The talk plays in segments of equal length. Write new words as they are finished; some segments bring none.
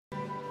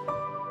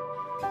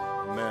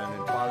Amen.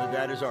 And Father,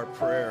 that is our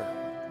prayer,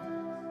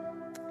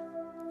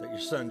 that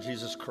your Son,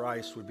 Jesus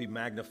Christ, would be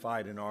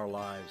magnified in our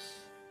lives,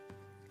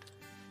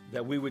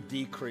 that we would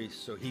decrease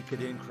so he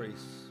could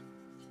increase.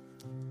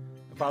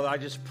 And Father, I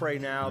just pray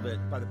now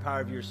that by the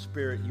power of your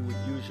Spirit, you would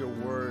use your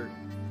word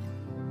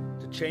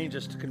to change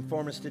us, to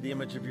conform us to the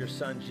image of your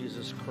Son,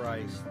 Jesus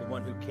Christ, the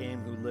one who came,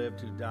 who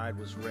lived, who died,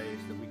 was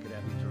raised, that we could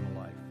have eternal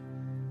life.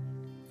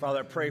 Father,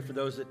 I pray for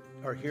those that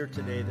are here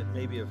today that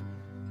maybe have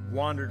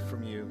wandered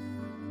from you,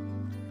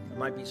 that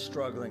might be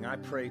struggling. I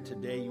pray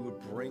today you would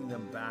bring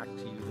them back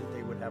to you, that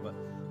they would have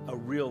a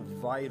real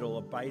vital,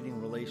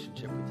 abiding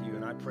relationship with you.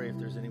 And I pray if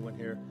there's anyone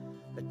here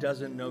that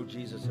doesn't know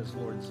Jesus as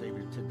Lord and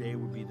Savior, today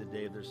would be the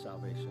day of their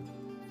salvation.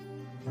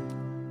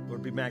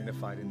 Lord, be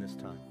magnified in this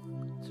time.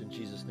 It's in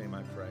Jesus' name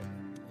I pray.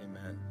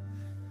 Amen.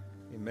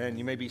 Amen.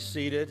 You may be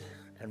seated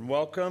and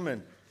welcome.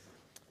 And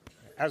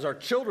as our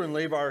children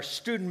leave, our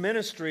student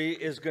ministry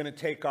is going to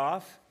take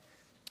off,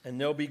 and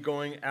they'll be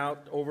going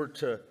out over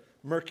to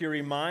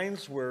Mercury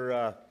Mines.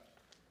 We're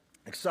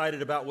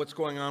excited about what's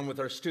going on with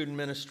our student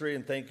ministry,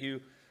 and thank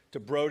you to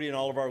Brody and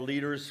all of our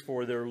leaders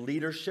for their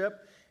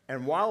leadership.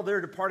 And while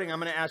they're departing, I'm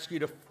going to ask you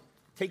to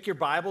take your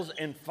Bibles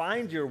and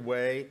find your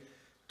way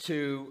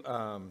to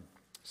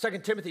 2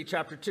 Timothy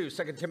chapter 2.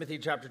 2 Timothy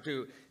chapter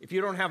 2. If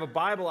you don't have a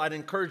Bible, I'd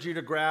encourage you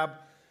to grab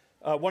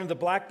one of the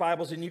black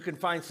Bibles, and you can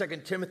find 2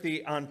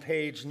 Timothy on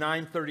page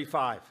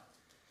 935.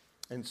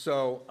 And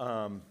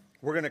so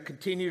we're going to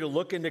continue to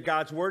look into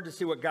God's Word to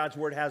see what God's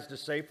Word has to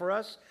say for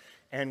us.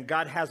 And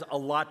God has a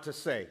lot to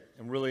say.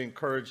 I'm really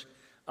encouraged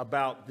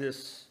about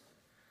this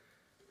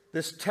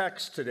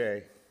text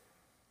today.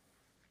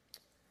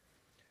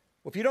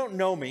 Well, if you don't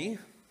know me,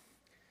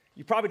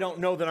 you probably don't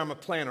know that I'm a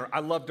planner. I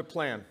love to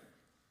plan.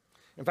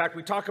 In fact,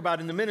 we talk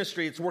about in the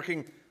ministry, it's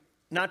working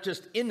not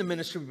just in the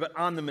ministry, but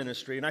on the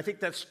ministry. And I think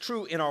that's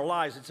true in our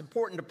lives. It's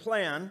important to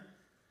plan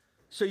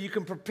so you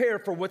can prepare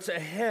for what's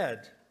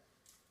ahead.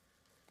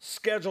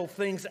 Schedule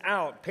things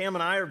out. Pam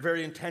and I are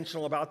very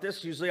intentional about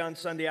this. Usually on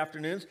Sunday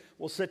afternoons,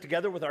 we'll sit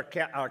together with our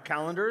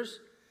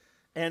calendars,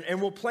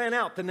 and we'll plan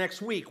out the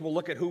next week. We'll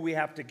look at who we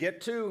have to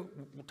get to.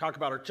 We'll talk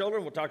about our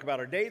children. We'll talk about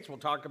our dates. We'll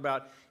talk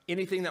about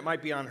anything that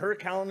might be on her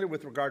calendar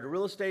with regard to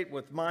real estate,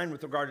 with mine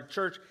with regard to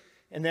church.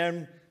 And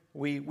then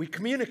we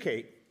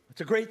communicate.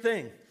 It's a great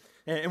thing.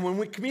 And when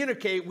we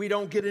communicate, we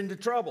don't get into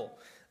trouble.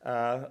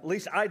 At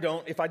least I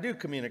don't. If I do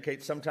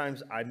communicate,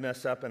 sometimes I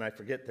mess up and I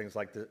forget things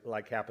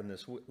like happened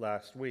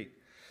last week.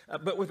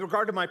 But with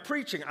regard to my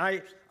preaching,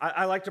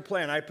 I like to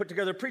plan. I put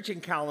together a preaching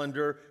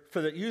calendar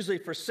usually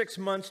for 6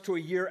 months to a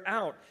year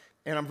out.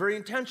 And I'm very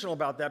intentional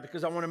about that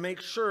because I want to make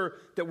sure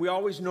that we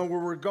always know where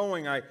we're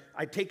going. I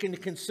take into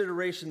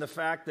consideration the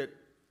fact that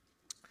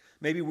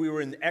maybe we were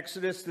in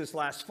Exodus this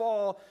last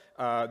fall.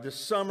 This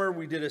summer,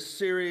 we did a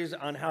series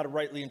on how to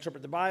rightly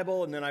interpret the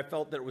Bible, and then I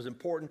felt that it was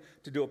important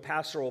to do a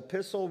pastoral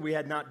epistle. We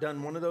had not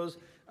done one of those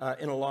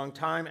in a long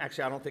time.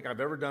 Actually, I don't think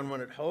I've ever done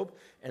one at Hope.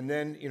 And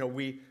then,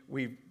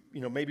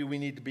 maybe we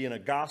need to be in a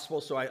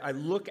gospel. So I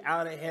look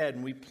out ahead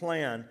and we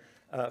plan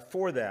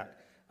for that.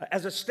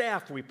 As a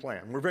staff, we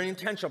plan. We're very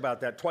intentional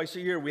about that. Twice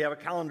a year, we have a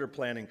calendar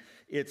planning.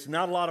 It's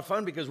not a lot of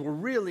fun because we're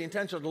really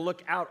intentional to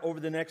look out over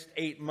the next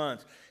 8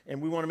 months.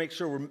 And we want to make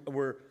sure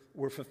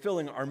we're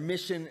fulfilling our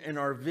mission and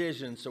our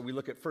vision. So we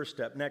look at first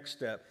step, next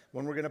step,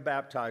 when we're going to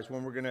baptize,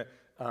 when we're going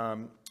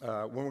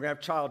to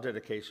have child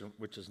dedication,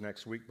 which is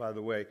next week, by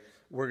the way.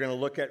 We're going to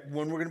look at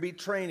when we're going to be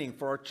training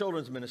for our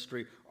children's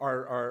ministry,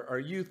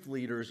 our youth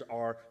leaders,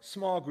 our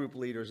small group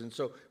leaders. And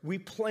so we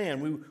plan.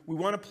 We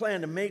want to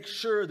plan to make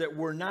sure that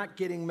we're not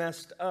getting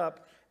messed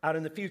up out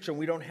in the future and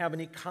we don't have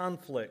any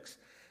conflicts.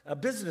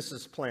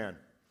 Businesses plan.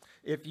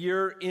 If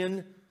you're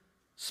in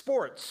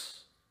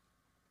sports,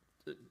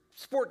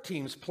 sport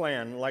teams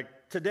plan. Like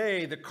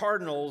today, the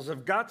Cardinals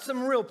have got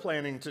some real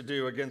planning to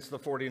do against the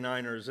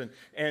 49ers.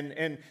 And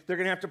they're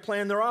going to have to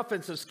plan their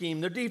offensive scheme,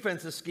 their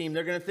defensive scheme.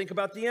 They're going to think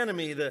about the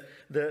enemy,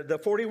 the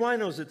 40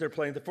 Winos that they're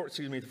playing, the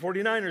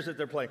 49ers that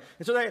they're playing.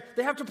 And so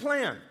they have to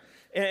plan.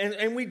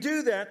 And we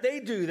do that. They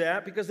do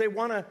that because they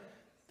want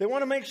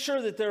to make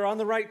sure that they're on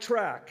the right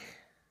track.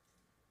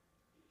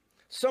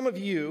 Some of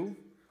you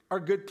are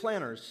good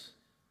planners.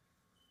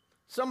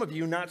 Some of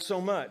you, not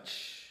so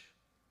much.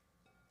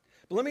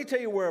 But let me tell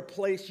you where a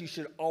place you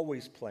should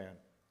always plan.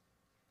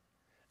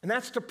 And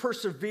that's to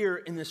persevere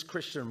in this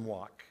Christian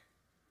walk.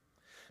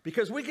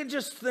 Because we can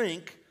just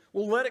think,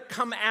 we'll let it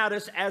come at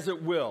us as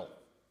it will.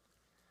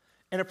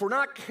 And if we're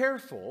not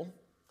careful,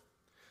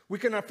 we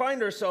can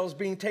find ourselves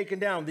being taken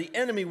down. The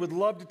enemy would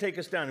love to take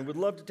us down. He would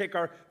love to take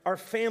our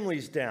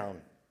families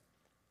down.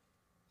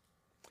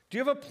 Do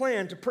you have a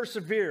plan to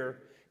persevere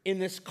in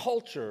this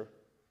culture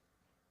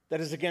that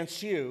is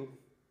against you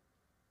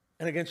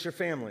and against your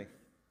family?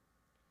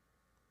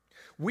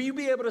 Will you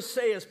be able to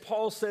say, as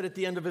Paul said at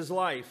the end of his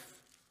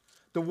life,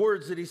 the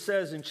words that he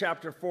says in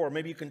chapter 4?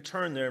 Maybe you can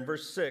turn there in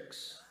verse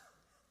 6.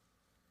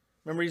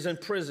 Remember, he's in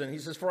prison. He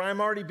says, "For I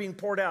am already being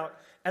poured out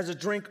as a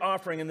drink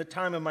offering, and the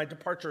time of my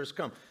departure has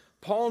come."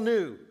 Paul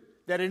knew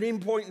that at any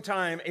point in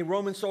time, a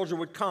Roman soldier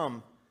would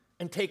come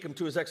and take him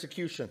to his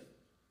execution.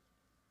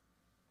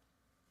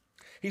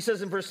 He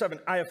says in verse 7,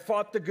 I have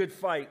fought the good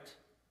fight.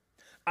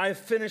 I have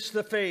finished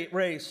the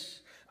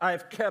race. I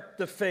have kept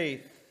the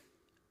faith.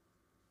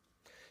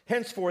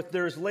 Henceforth,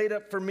 there is laid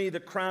up for me the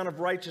crown of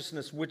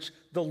righteousness, which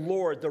the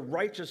Lord, the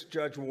righteous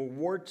judge, will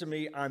award to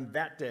me on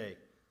that day,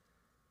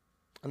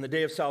 on the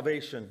day of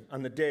salvation,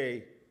 on the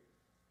day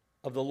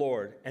of the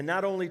Lord. And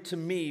not only to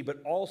me,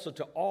 but also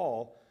to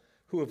all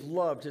who have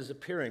loved his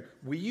appearing.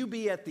 Will you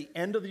be at the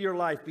end of your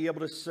life be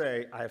able to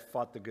say, I have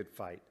fought the good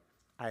fight.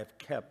 I have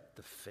kept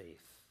the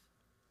faith.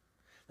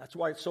 That's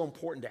why it's so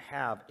important to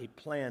have a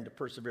plan to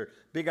persevere.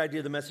 Big idea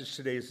of the message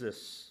today is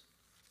this.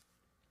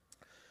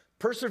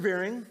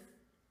 Persevering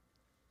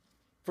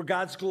for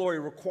God's glory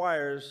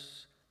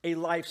requires a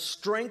life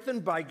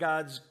strengthened by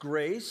God's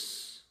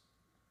grace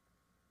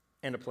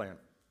and a plan.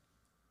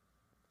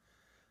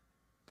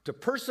 To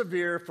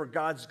persevere for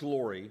God's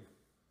glory,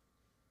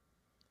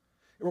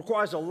 it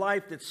requires a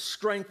life that's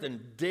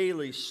strengthened,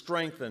 daily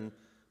strengthened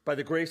by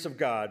the grace of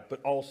God,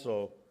 but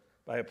also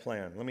by a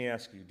plan. Let me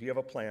ask you, do you have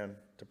a plan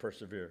to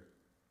persevere?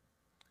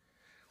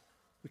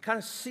 We kind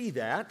of see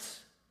that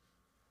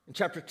in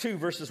chapter 2,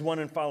 verses 1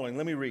 and following.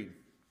 Let me read.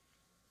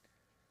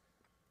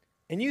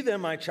 And you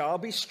then, my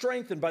child, be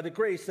strengthened by the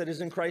grace that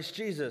is in Christ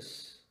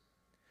Jesus.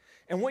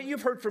 And what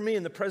you've heard from me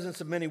in the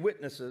presence of many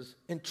witnesses,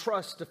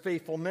 entrust to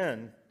faithful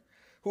men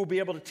who will be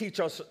able to teach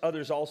us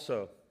others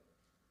also.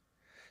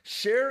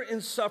 Share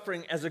in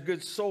suffering as a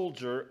good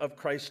soldier of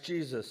Christ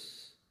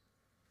Jesus.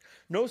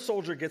 No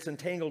soldier gets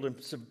entangled in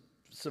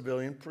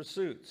civilian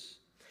pursuits,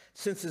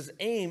 since his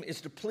aim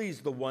is to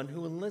please the one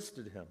who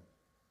enlisted him.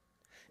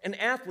 An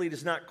athlete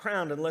is not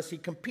crowned unless he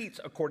competes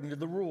according to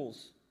the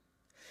rules.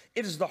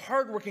 It is the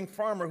hardworking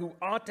farmer who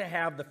ought to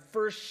have the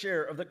first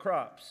share of the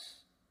crops.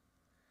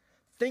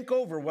 Think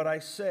over what I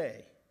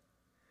say,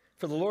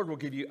 for the Lord will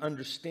give you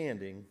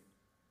understanding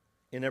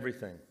in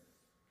everything.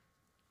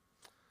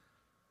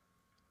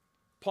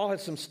 Paul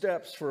had some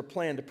steps for a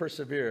plan to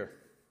persevere.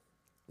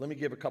 Let me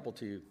give a couple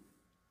to you.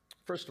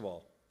 First of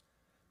all,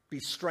 be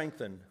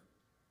strengthened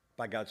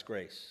by God's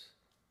grace.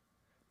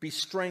 Be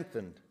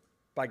strengthened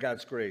by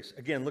God's grace.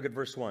 Again, look at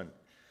verse 1.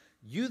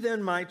 You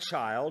then, my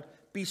child,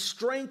 be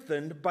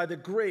strengthened by the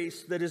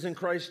grace that is in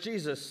Christ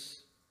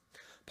Jesus.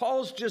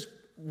 Paul's just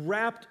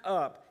wrapped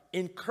up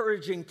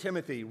encouraging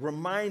Timothy,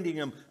 reminding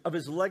him of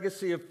his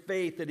legacy of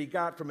faith that he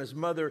got from his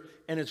mother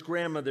and his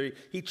grandmother.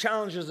 He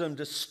challenges him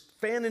to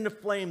fan into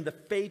flame the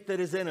faith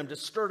that is in him, to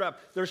stir it up.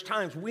 There's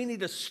times we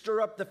need to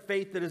stir up the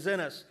faith that is in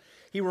us.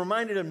 He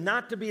reminded him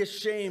not to be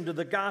ashamed of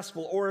the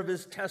gospel or of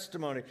his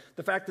testimony.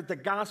 The fact that the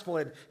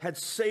gospel had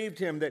saved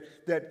him,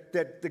 that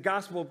the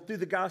gospel, through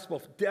the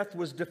gospel, death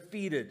was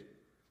defeated,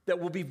 that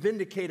will be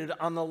vindicated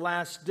on the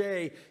last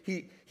day.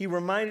 He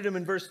reminded him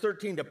in verse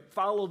 13 to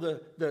follow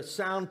the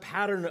sound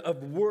pattern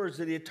of words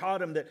that he had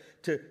taught him, that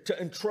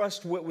to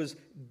entrust what was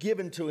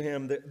given to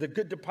him, the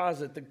good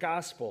deposit, the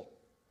gospel.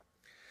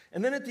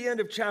 And then at the end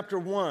of chapter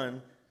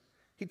 1,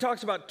 he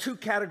talks about two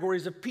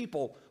categories of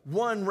people.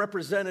 One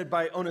represented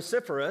by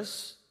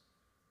Onesiphorus,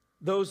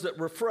 those that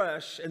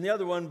refresh, and the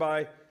other one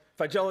by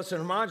Phygellus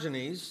and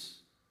Hermogenes,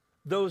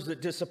 those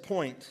that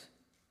disappoint.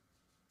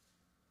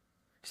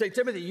 You say,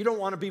 Timothy, you don't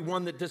want to be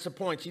one that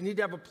disappoints. You need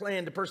to have a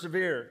plan to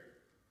persevere.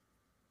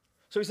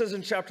 So he says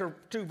in chapter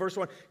 2, verse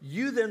 1,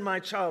 you then, my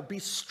child, be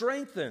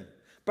strengthened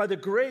by the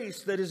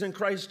grace that is in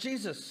Christ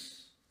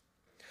Jesus.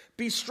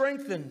 Be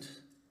strengthened.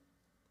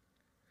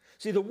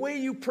 See, the way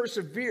you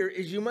persevere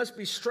is you must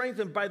be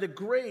strengthened by the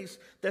grace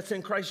that's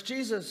in Christ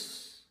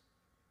Jesus.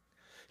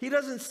 He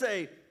doesn't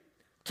say,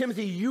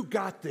 Timothy, you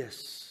got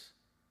this.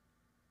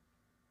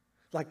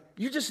 Like,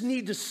 you just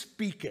need to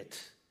speak it.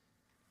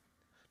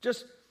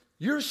 Just,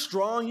 you're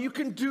strong, you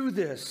can do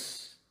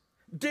this.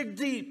 Dig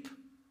deep.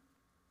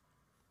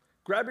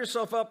 Grab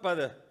yourself up by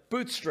the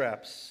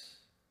bootstraps.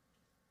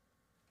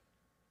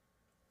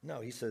 No,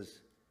 he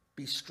says,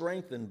 be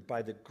strengthened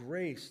by the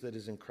grace that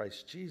is in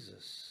Christ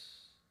Jesus.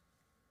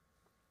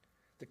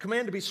 The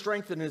command to be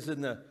strengthened is in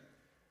the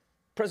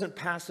present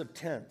passive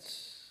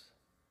tense.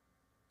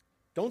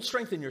 Don't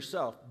strengthen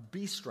yourself,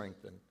 be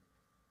strengthened.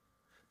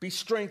 Be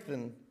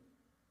strengthened,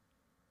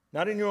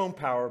 not in your own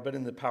power, but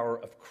in the power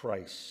of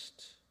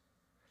Christ.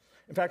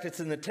 In fact, it's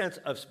in the tense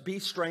of be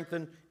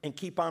strengthened and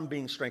keep on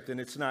being strengthened.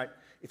 It's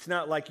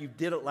not like you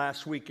did it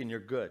last week and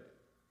you're good.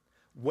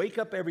 Wake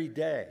up every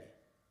day.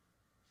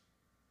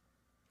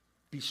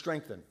 Be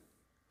strengthened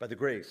by the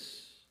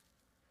grace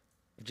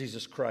of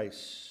Jesus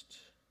Christ.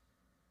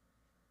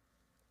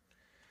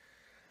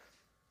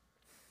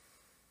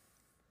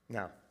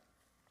 Now,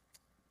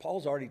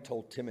 Paul's already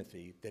told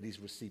Timothy that he's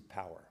received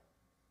power.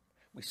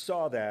 We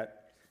saw that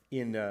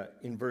in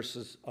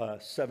verses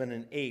 7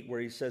 and 8, where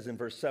he says in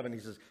verse 7, he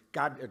says,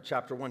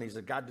 chapter 1, he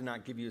said, God did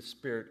not give you a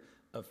spirit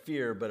of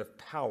fear, but of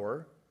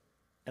power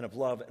and of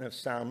love and of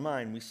sound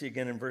mind. We see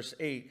again in verse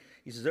 8,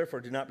 he says, therefore,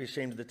 do not be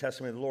ashamed of the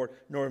testimony of the Lord,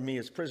 nor of me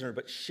as prisoner,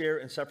 but share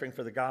in suffering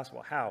for the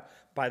gospel. How?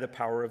 By the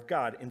power of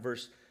God. In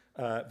verse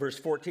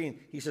 14,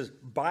 he says,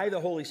 by the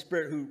Holy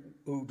Spirit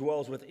who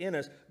dwells within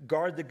us,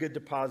 guard the good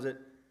deposit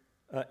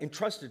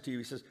entrusted to you.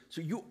 He says, so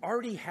you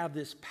already have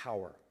this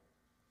power.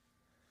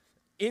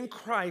 In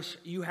Christ,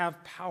 you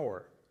have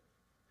power.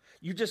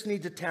 You just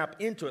need to tap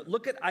into it.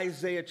 Look at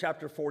Isaiah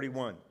chapter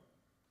 41.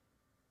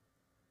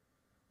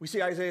 We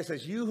see Isaiah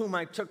says, you whom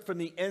I took from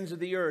the ends of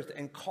the earth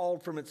and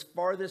called from its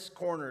farthest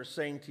corners,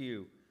 saying to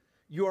you,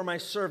 you are my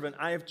servant.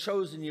 I have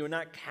chosen you and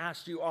not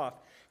cast you off.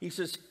 He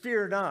says,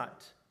 fear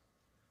not,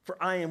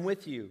 for I am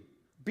with you.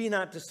 Be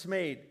not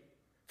dismayed,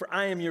 for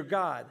I am your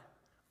God.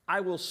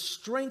 I will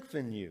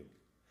strengthen you.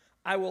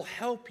 I will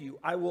help you.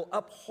 I will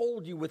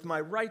uphold you with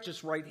my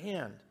righteous right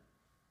hand.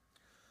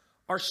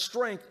 Our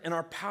strength and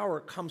our power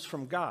comes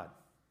from God.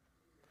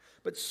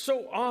 But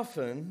so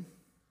often,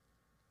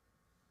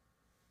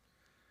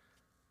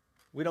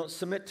 we don't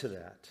submit to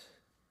that.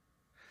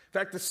 In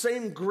fact, the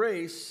same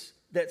grace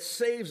that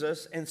saves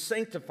us and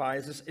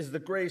sanctifies us is the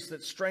grace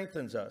that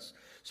strengthens us.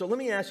 So let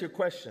me ask you a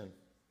question.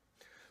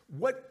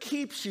 What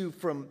keeps you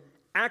from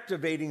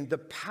activating the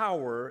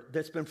power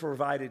that's been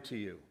provided to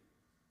you?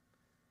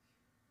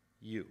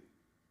 You.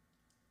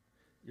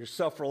 Your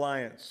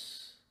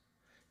self-reliance.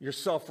 Your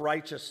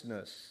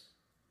self-righteousness,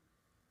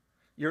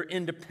 your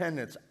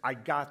independence. I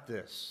got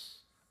this.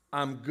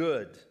 I'm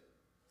good.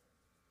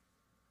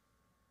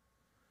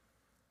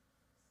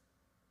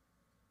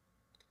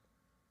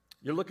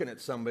 You're looking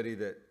at somebody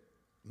that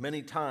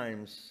many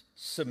times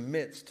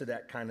submits to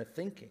that kind of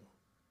thinking.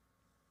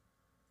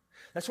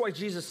 That's why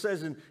Jesus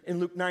says in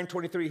Luke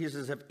 9:23, he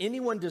says, if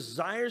anyone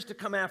desires to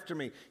come after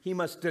me, he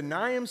must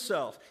deny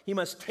himself, he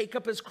must take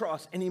up his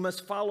cross, and he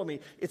must follow me.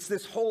 It's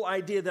this whole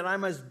idea that I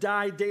must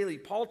die daily.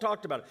 Paul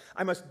talked about it.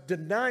 I must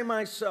deny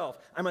myself.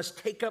 I must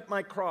take up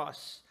my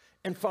cross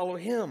and follow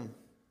him.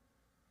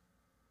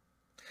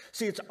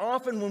 See, it's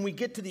often when we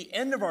get to the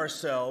end of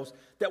ourselves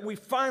that we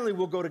finally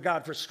will go to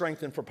God for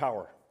strength and for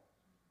power.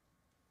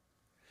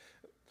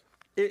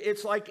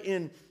 It's like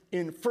in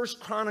 1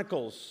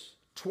 Chronicles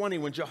 20,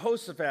 when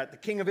Jehoshaphat, the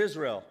king of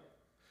Israel,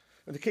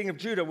 or the king of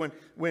Judah,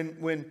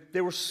 when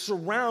they were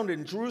surrounded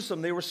in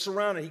Jerusalem, they were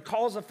surrounded. He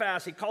calls a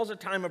fast, he calls a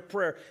time of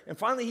prayer, and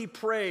finally he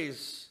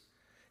prays.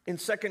 In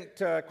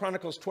 2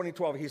 Chronicles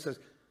 20:12, he says,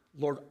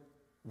 Lord,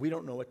 we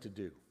don't know what to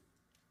do,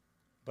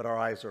 but our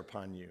eyes are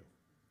upon you.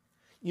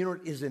 You know,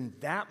 it is in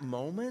that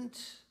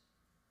moment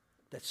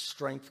that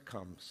strength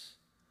comes,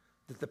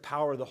 that the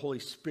power of the Holy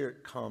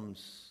Spirit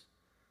comes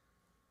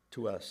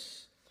to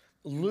us.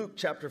 Luke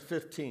chapter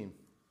 15.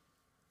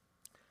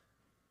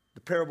 The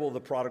parable of the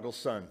prodigal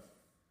son.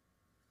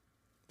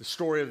 The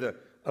story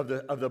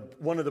of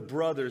one of the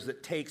brothers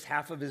that takes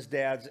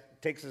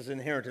his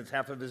inheritance,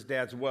 half of his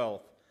dad's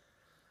wealth.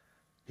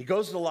 He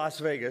goes to Las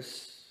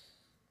Vegas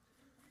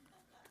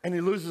and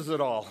he loses it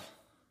all.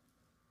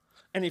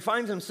 And he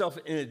finds himself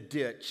in a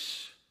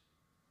ditch.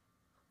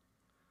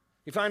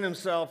 He finds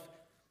himself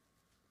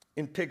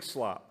in pig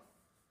slop.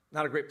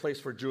 Not a great place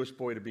for a Jewish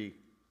boy to be.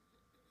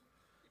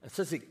 It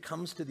says he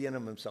comes to the end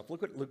of himself.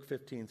 Look what Luke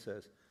 15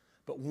 says.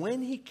 But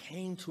when he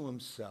came to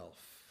himself,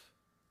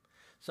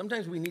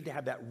 sometimes we need to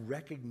have that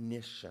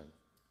recognition.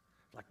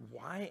 Like,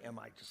 why am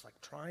I just like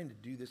trying to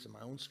do this in my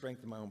own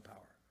strength and my own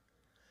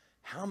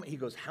power? He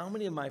goes, how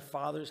many of my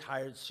father's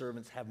hired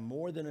servants have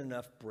more than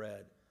enough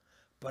bread,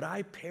 but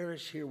I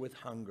perish here with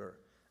hunger?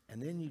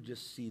 And then you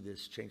just see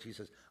this change. He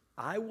says,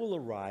 I will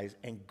arise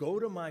and go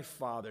to my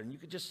father. And you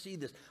could just see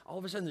this. All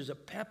of a sudden, there's a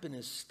pep in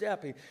his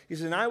step. He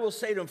says, and I will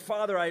say to him,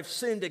 Father, I have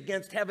sinned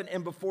against heaven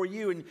and before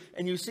you.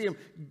 And you see him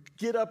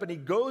get up and he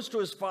goes to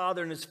his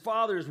father, and his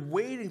father is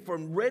waiting for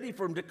him, ready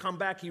for him to come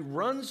back. He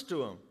runs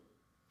to him.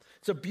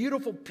 It's a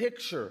beautiful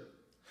picture.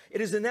 It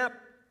is in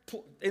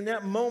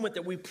that moment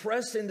that we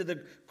press into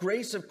the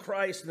grace of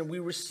Christ and that we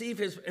receive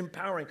his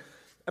empowering.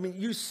 I mean,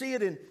 you see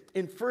it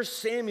in 1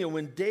 Samuel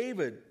when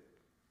David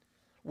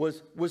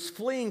was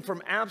fleeing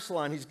from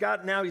Absalom. He's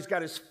got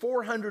his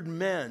 400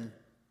 men,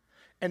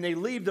 and they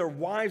leave their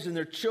wives and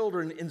their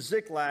children in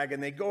Ziklag,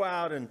 and they go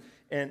out and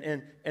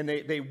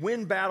they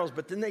win battles,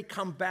 but then they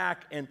come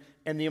back, and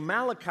the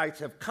Amalekites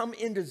have come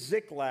into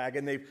Ziklag,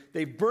 and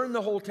they've burned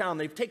the whole town.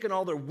 They've taken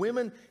all their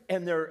women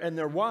and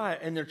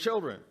their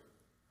children.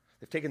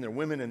 They've taken their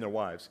women and their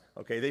wives.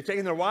 Okay, they've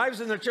taken their wives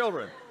and their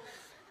children.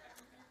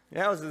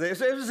 It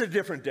was a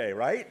different day,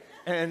 right?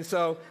 And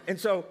so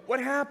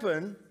what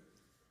happened?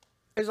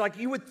 It's like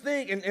you would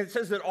think, and it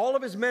says that all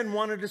of his men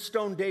wanted to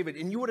stone David,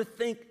 and you would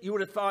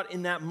have thought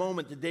in that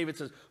moment that David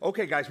says,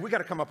 okay, guys, we got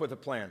to come up with a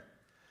plan.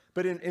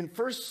 But in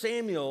 1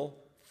 Samuel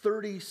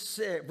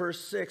 36, verse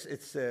 6,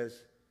 it says,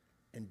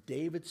 and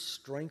David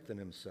strengthened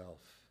himself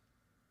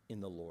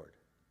in the Lord.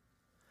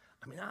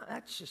 I mean,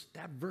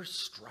 that verse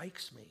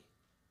strikes me.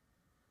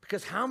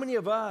 Because how many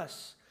of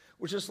us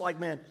were just like,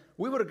 man,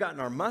 we would have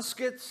gotten our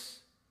muskets,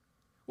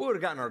 we would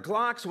have gotten our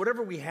Glocks,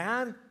 whatever we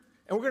had,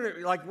 and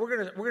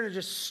we're gonna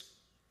just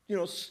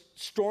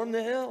storm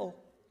the hill.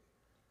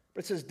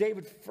 But it says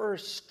David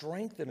first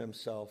strengthened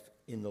himself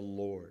in the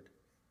Lord.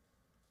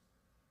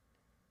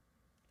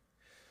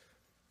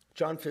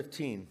 John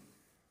 15,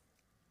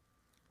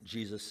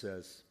 Jesus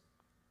says,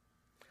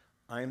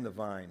 I am the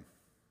vine.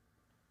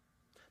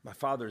 My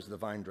Father is the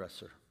vine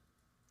dresser.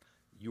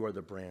 You are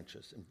the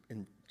branches.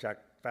 In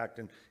fact,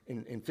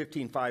 in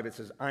 15:5 it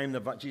says,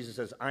 Jesus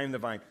says, I am the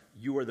vine,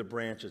 you are the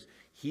branches.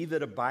 He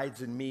that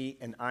abides in me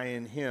and I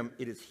in him,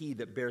 it is he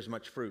that bears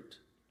much fruit.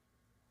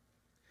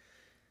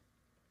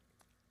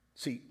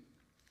 See,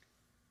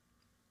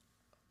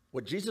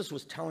 what Jesus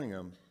was telling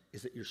them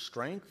is that your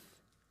strength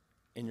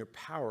and your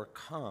power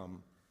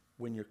come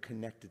when you're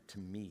connected to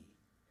me,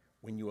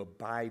 when you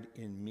abide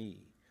in me,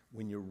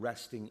 when you're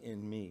resting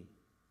in me.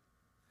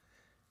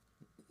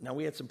 Now,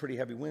 we had some pretty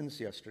heavy winds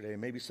yesterday, and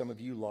maybe some of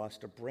you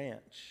lost a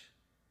branch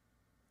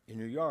in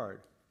your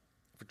yard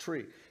of a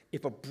tree.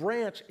 If a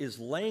branch is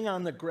laying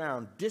on the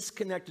ground,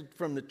 disconnected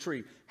from the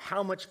tree,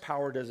 how much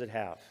power does it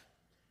have?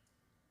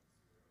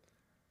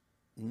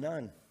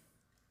 None.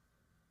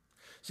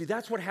 See,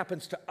 that's what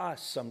happens to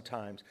us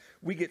sometimes.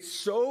 We get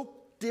so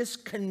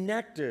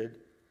disconnected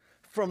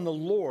from the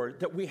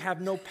Lord that we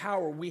have no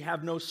power, we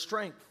have no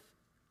strength.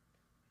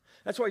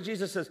 That's why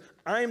Jesus says,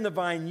 I am the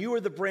vine, you are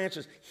the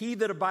branches. He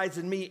that abides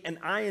in me and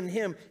I in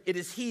him, it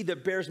is he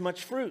that bears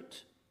much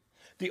fruit.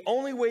 The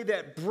only way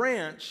that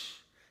branch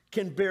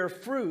can bear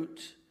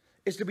fruit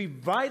is to be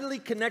vitally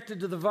connected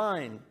to the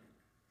vine.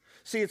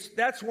 See,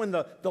 that's when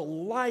the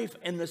life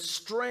and the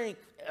strength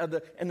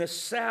and the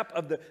sap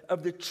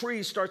of the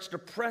tree starts to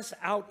press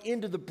out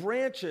into the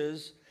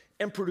branches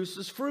and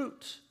produces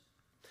fruit.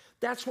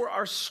 That's where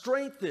our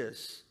strength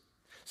is.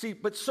 See,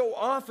 but so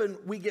often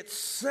we get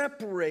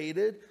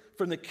separated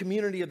from the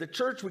community of the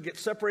church. We get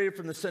separated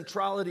from the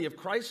centrality of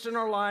Christ in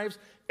our lives,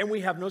 and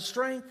we have no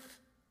strength.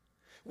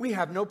 We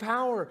have no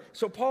power.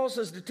 So Paul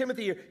says to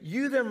Timothy,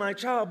 you then, my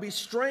child, be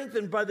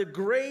strengthened by the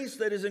grace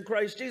that is in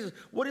Christ Jesus.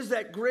 What is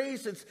that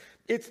grace?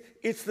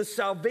 It's the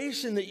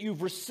salvation that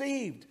you've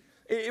received.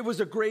 It was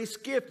a grace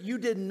gift. You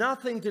did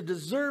nothing to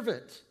deserve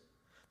it.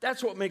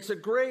 That's what makes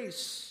it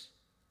grace.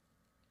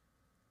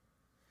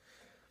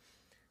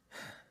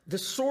 The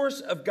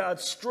source of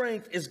God's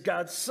strength is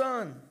God's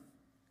Son.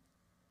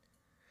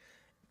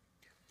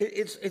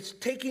 It's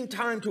taking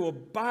time to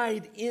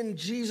abide in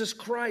Jesus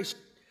Christ.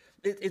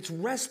 It's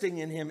resting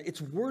in him.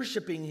 It's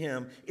worshiping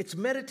him. It's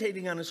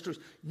meditating on his truth.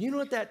 You know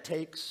what that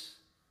takes?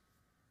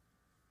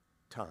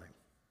 Time.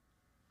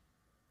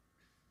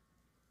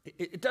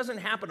 It doesn't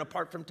happen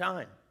apart from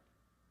time.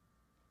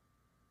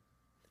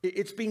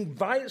 It's being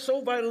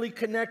so vitally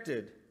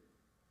connected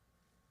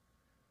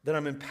that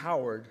I'm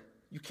empowered.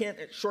 You can't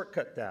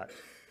shortcut that.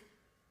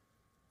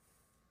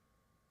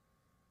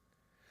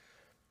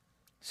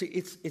 See,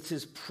 it's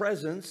his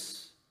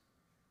presence,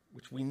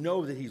 which we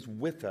know that he's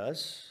with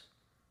us,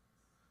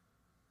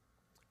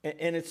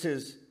 and it's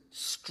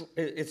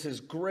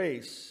his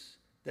grace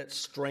that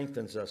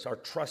strengthens us, our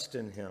trust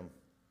in him.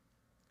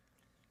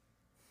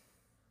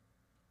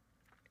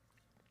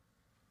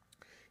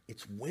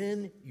 It's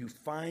when you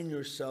find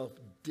yourself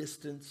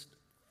distanced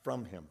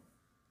from him,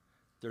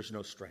 there's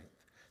no strength.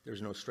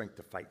 There's no strength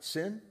to fight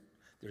sin.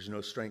 There's no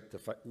strength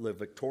to live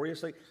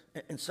victoriously.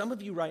 And some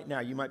of you right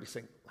now, you might be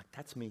saying, like,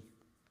 that's me.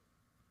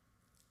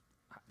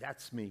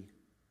 That's me.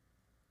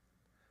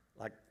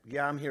 Like,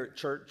 yeah, I'm here at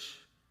church,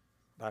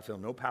 but I feel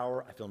no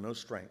power. I feel no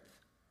strength.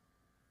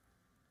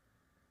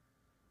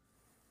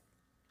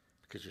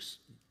 Because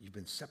you've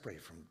been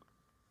separated from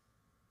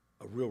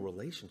a real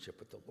relationship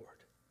with the Lord.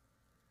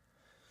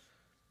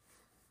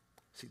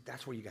 See,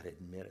 that's where you got to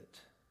admit it.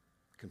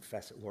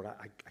 Confess it. Lord,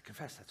 I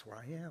confess that's where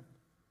I am.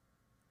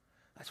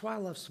 That's why I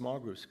love small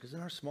groups, because in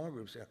our small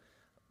groups,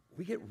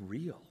 we get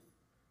real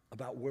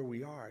about where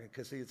we are.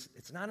 Because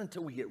it's not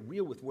until we get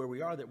real with where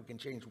we are that we can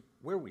change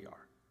where we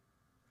are.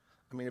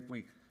 I mean, if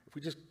we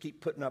just keep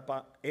putting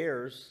up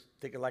airs,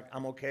 thinking like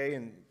I'm okay,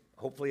 and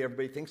hopefully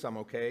everybody thinks I'm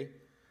okay,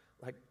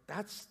 like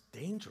that's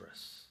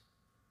dangerous.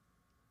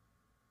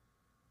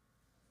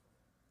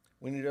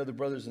 We need other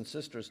brothers and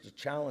sisters to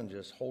challenge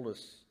us, hold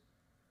us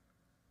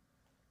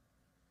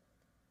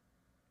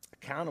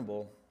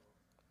accountable,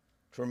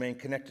 to remain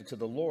connected to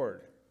the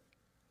Lord.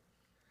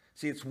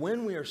 See, it's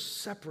when we are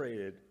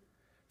separated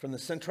from the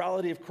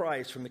centrality of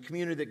Christ, from the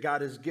community that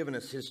God has given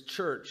us, his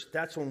church,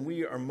 that's when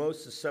we are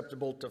most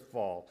susceptible to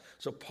fall.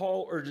 So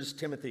Paul urges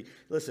Timothy,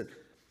 listen,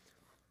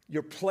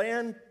 your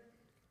plan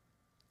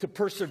to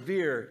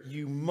persevere,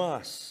 you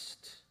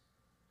must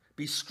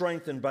be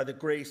strengthened by the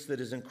grace that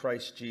is in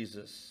Christ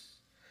Jesus.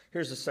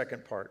 Here's the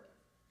second part.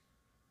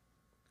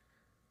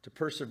 To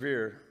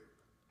persevere,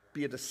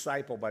 be a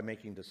disciple by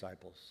making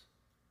disciples.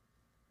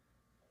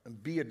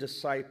 And be a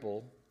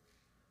disciple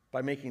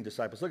by making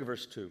disciples. Look at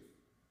verse 2.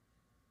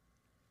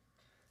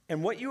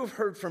 And what you have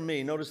heard from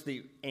me, notice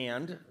the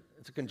and,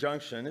 it's a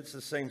conjunction, it's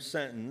the same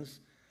sentence,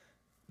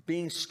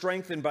 being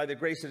strengthened by the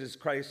grace that is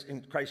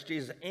in Christ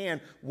Jesus,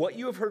 and what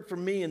you have heard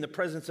from me in the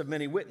presence of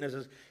many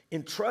witnesses,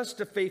 entrust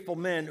to faithful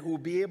men who will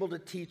be able to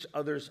teach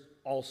others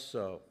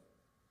also.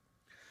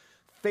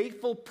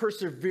 Faithful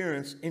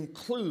perseverance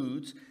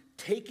includes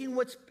taking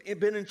what's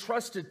been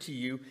entrusted to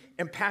you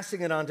and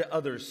passing it on to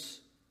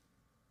others.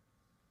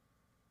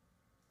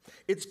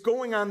 It's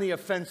going on the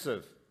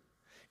offensive.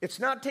 It's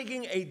not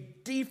taking a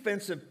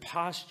defensive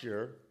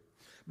posture,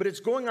 but it's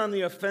going on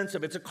the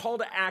offensive. It's a call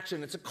to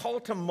action. It's a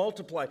call to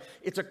multiply.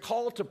 It's a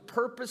call to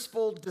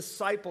purposeful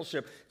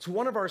discipleship. It's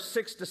one of our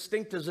 6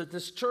 distinctives at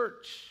this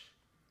church.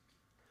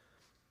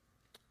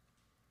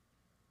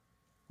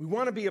 We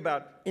want to be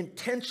about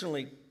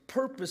intentionally,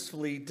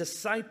 purposefully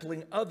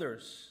discipling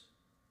others.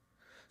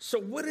 So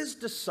what is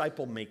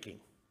disciple making?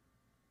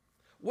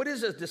 What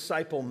is a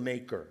disciple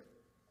maker?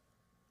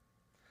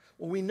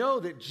 Well, we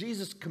know that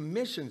Jesus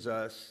commissions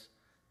us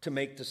to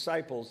make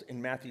disciples in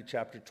Matthew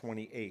chapter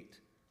 28.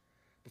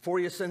 Before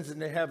he ascends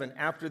into heaven,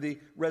 after the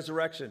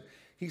resurrection,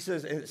 it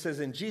says,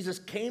 and Jesus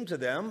came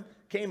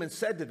and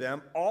said to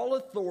them, all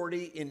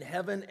authority in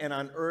heaven and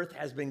on earth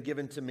has been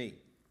given to me.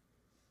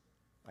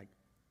 Like,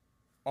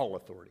 all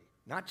authority.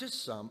 Not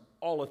just some,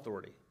 all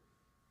authority.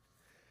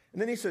 And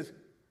then he says,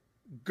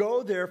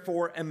 go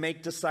therefore and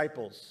make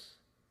disciples.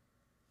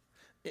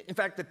 In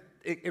fact,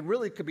 it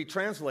really could be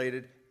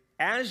translated,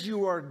 as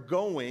you are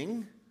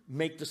going,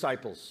 make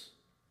disciples.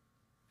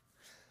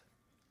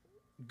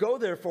 Go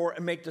therefore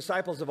and make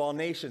disciples of all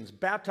nations,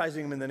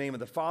 baptizing them in the name of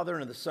the Father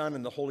and of the Son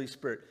and the Holy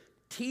Spirit,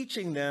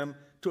 teaching them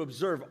to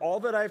observe all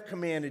that I've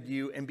commanded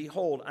you, and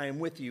behold, I am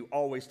with you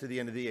always to the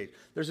end of the age.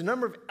 There's a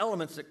number of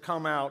elements that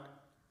come out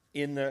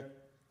in the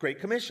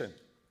Great Commission.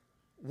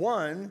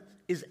 One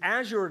is,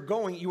 as you're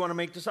going, you want to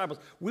make disciples.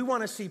 We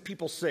want to see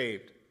people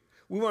saved.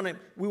 We want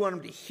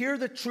them to hear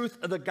the truth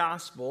of the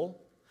gospel,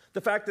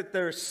 the fact that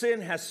their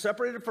sin has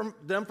separated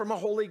them from a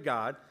holy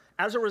God.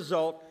 As a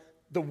result,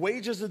 the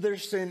wages of their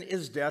sin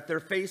is death.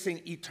 They're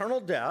facing eternal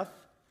death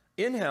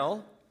in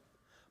hell,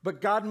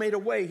 but God made a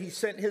way. He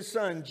sent his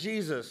son,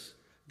 Jesus.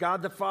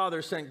 God the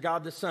Father sent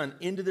God the Son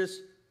into this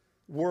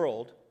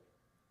world.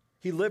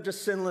 He lived a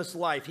sinless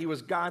life. He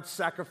was God's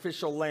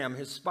sacrificial lamb,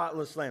 his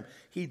spotless lamb.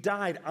 He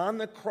died on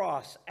the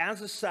cross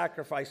as a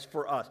sacrifice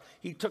for us.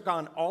 He took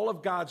on all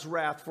of God's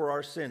wrath for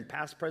our sin,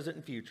 past, present,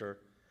 and future.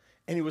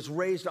 And he was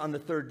raised on the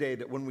 3rd day,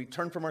 that when we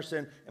turn from our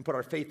sin and put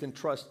our faith and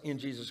trust in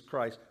Jesus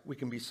Christ, we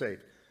can be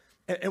saved.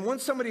 And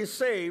once somebody is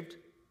saved,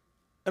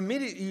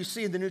 immediately you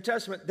see in the New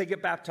Testament, they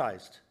get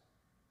baptized,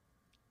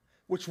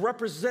 which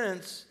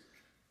represents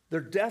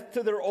their death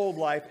to their old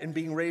life and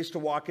being raised to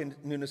walk in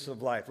newness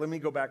of life. Let me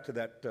go back to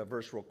that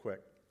verse real quick.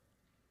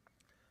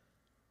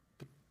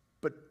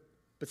 But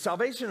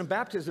salvation and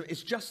baptism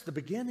is just the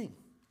beginning.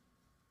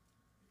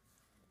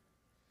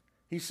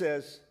 He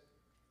says,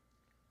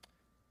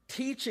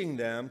 teaching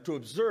them to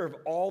observe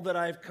all that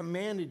I've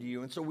commanded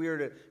you. And so we are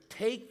to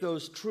take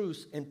those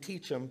truths and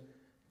teach them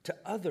to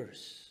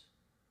others.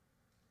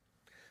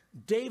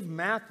 Dave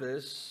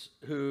Mathis,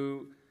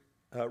 who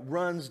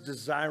runs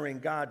Desiring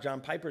God,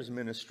 John Piper's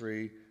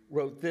ministry,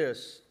 wrote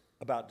this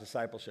about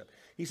discipleship.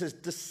 He says,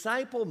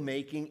 disciple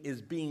making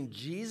is being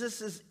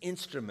Jesus'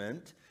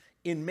 instrument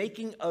in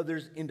making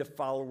others into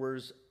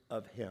followers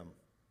of him.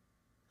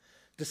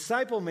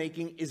 Disciple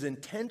making is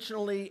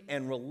intentionally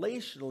and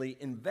relationally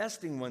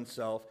investing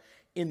oneself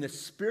in the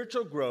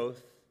spiritual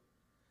growth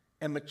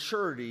and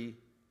maturity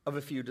of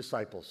a few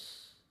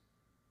disciples.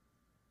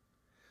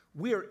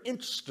 We are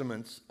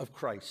instruments of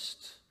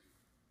Christ,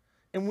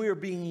 and we are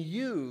being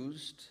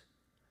used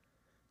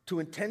to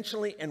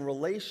intentionally and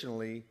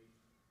relationally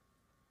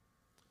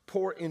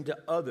pour into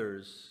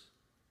others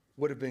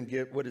what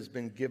has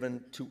been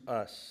given to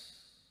us.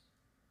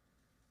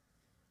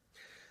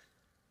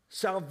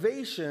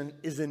 Salvation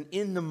is an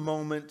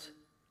in-the-moment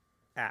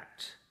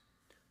act.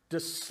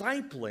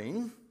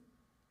 Discipling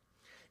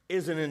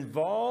is an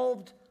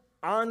involved,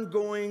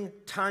 ongoing,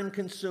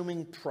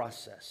 time-consuming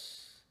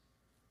process.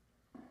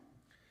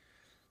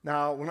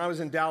 Now, when I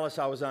was in Dallas,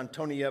 I was on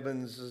Tony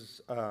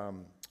Evans'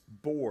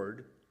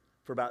 board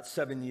for about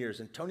 7 years.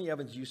 And Tony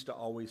Evans used to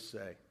always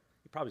say,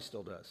 he probably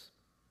still does,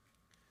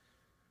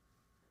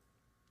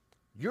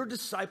 your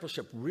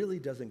discipleship really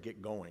doesn't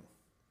get going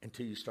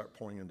until you start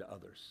pouring into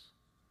others.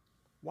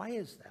 Why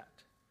is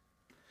that?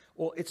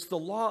 Well, it's the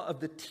law of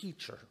the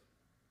teacher.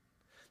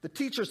 The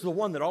teacher's the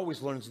one that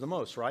always learns the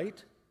most,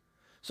 right?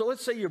 So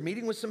let's say you're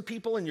meeting with some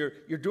people and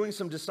you're doing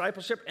some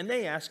discipleship, and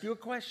they ask you a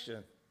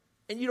question,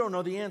 and you don't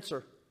know the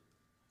answer.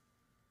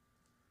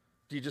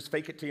 Do you just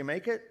fake it till you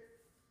make it?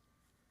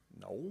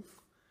 No.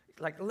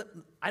 Like,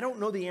 I don't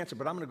know the answer,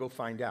 but I'm going to go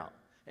find out.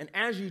 And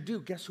as you do,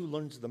 guess who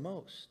learns the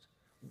most?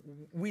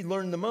 We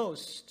learn the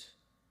most.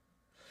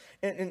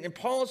 And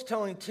Paul's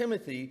telling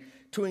Timothy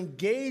to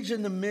engage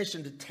in the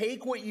mission, to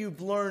take what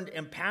you've learned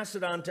and pass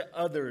it on to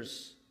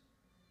others.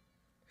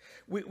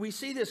 We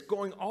see this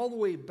going all the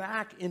way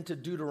back into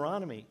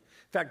Deuteronomy.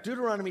 In fact,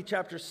 Deuteronomy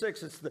chapter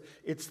 6,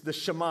 it's the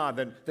Shema.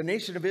 The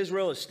nation of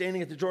Israel is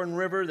standing at the Jordan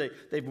River.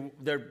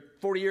 They're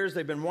 40 years,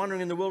 they've been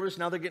wandering in the wilderness.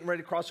 Now they're getting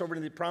ready to cross over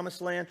into the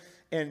promised land.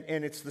 And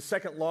it's the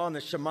second law, and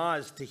the Shema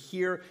is to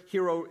hear,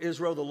 O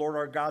Israel, the Lord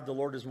our God, the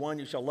Lord is one.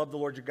 You shall love the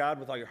Lord your God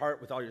with all your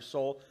heart, with all your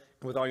soul,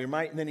 and with all your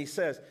might. And then he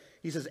says,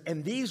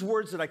 and these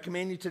words that I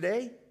command you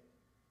today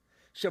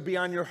shall be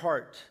on your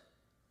heart.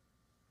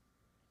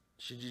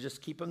 Should you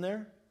just keep them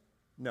there?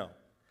 No.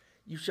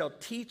 You shall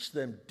teach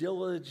them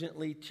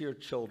diligently to your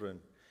children,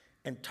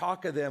 and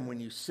talk of them when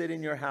you sit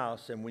in your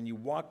house, and when you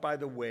walk by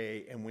the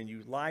way, and when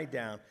you lie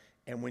down,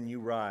 and when you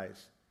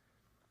rise.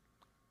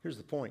 Here's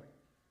the point.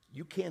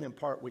 You can't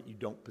impart what you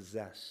don't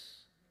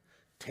possess.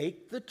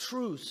 Take the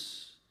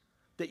truths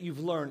that you've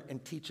learned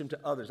and teach them to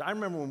others. I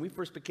remember when we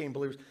first became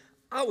believers,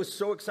 I was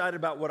so excited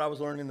about what I was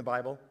learning in the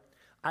Bible.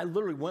 I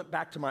literally went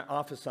back to my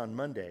office on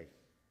Monday,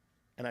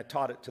 and I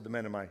taught it to the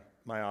men in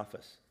my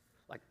office.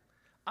 Like,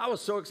 I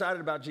was so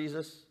excited about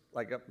Jesus.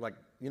 Like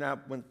you know,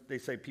 when they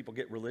say people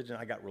get religion,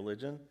 I got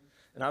religion.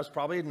 And I was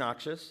probably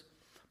obnoxious.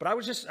 But I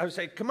would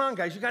say, come on,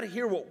 guys, you got to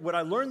hear what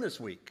I learned this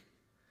week.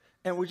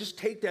 And we just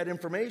take that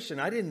information.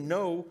 I didn't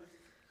know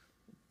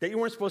that you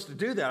weren't supposed to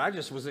do that. I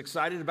just was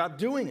excited about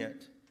doing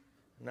it.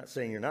 I'm not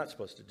saying you're not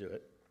supposed to do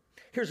it.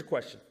 Here's a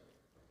question.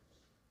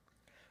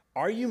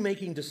 Are you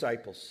making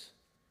disciples?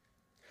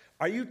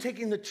 Are you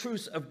taking the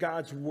truths of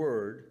God's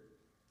word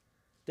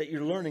that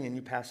you're learning and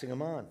you passing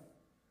them on?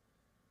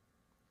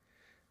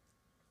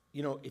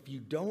 You know, if you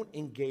don't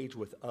engage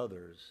with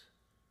others,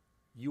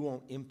 you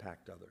won't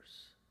impact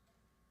others.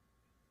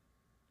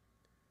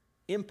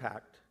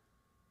 Impact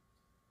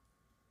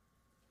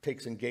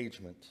takes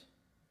engagement.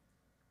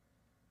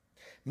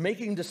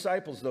 Making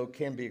disciples, though,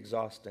 can be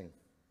exhausting.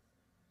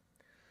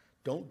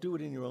 Don't do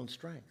it in your own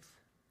strength.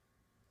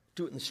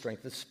 Do it in the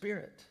strength of the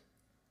Spirit.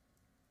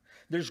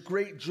 There's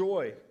great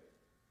joy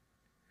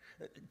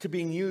to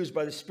being used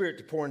by the Spirit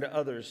to pour into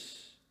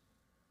others.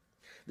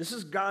 This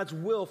is God's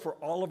will for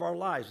all of our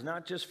lives,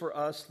 not just for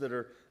us that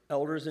are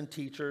elders and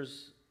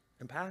teachers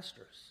and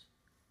pastors.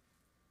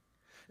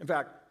 In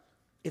fact,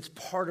 it's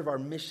part of our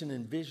mission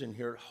and vision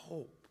here at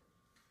Hope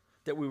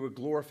that we would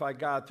glorify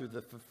God through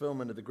the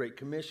fulfillment of the Great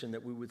Commission,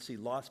 that we would see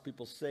lost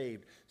people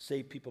saved,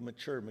 saved people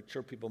mature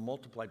people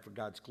multiplied for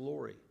God's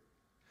glory.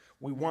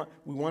 We want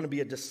to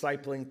be a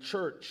discipling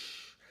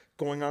church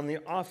going on the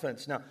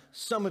offense. Now,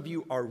 some of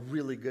you are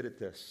really good at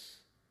this.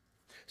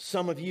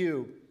 Some of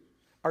you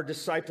are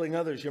discipling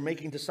others. You're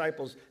making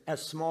disciples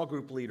as small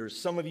group leaders.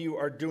 Some of you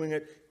are doing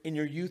it in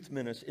your youth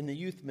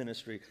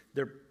ministry.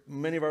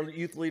 Many of our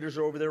youth leaders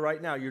are over there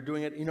right now. You're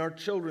doing it in our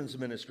children's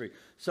ministry.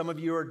 Some of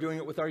you are doing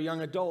it with our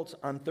young adults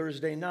on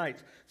Thursday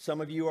nights.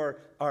 Some of you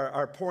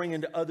are pouring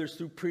into others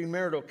through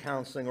premarital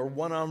counseling or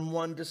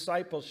one-on-one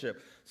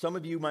discipleship. Some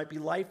of you might be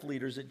life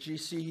leaders at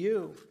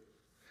GCU.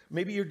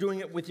 Maybe you're doing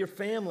it with your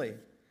family,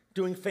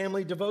 doing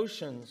family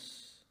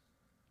devotions.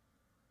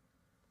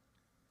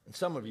 And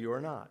some of you are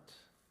not.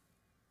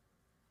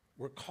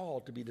 We're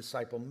called to be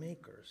disciple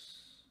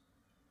makers.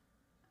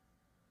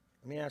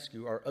 Let me ask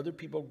you, are other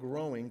people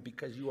growing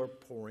because you are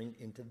pouring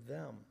into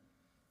them?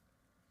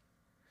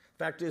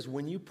 Fact is,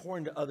 when you pour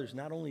into others,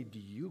 not only do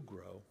you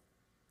grow,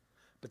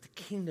 but the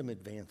kingdom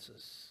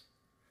advances.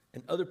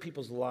 And other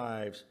people's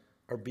lives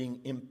are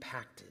being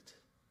impacted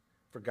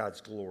for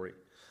God's glory.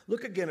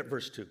 Look again at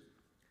verse 2.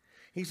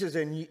 He says,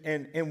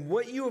 and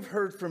what you have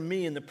heard from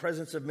me in the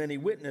presence of many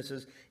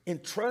witnesses,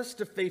 entrust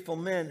to faithful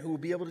men who will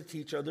be able to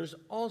teach others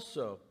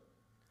also.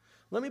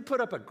 Let me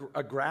put up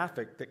a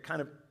graphic that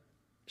kind of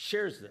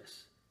shares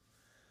this.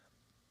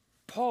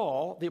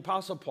 Paul, the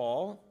Apostle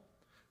Paul,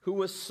 who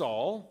was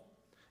Saul,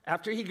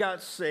 after he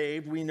got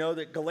saved, we know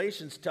that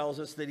Galatians tells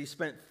us that he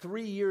spent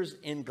 3 years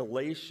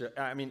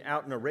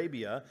out in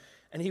Arabia,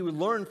 and he would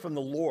learn from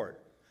the Lord.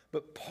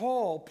 But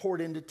Paul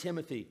poured into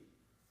Timothy.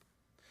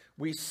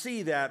 We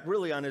see that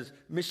really on his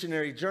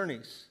missionary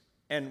journeys,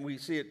 and we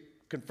see it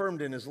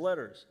confirmed in his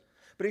letters.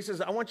 But he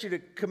says, I want you to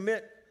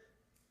commit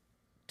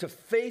to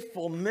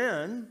faithful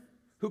men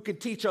who can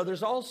teach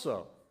others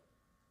also.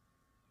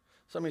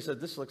 Somebody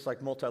said, this looks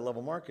like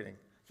multi-level marketing.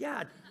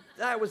 Yeah,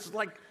 that was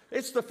like,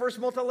 it's the first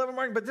multi-level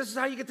marketing, but this is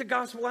how you get the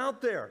gospel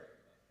out there.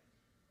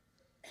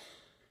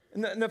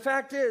 And the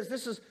fact is,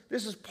 this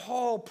is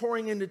Paul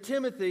pouring into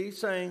Timothy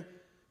saying,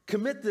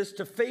 commit this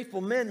to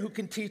faithful men who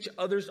can teach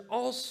others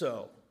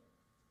also.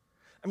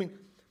 I mean,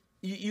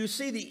 you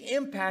see the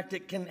impact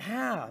it can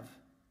have.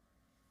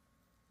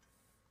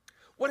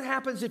 What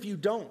happens if you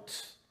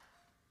don't?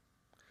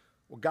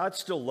 Well, God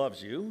still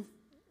loves you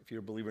if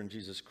you're a believer in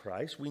Jesus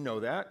Christ. We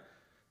know that.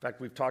 In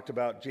fact, we've talked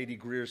about J.D.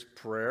 Greer's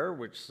prayer,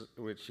 which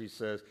he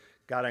says,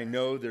 God, I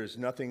know there's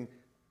nothing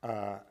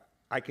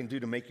I can do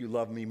to make you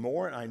love me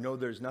more, and I know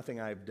there's nothing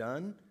I've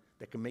done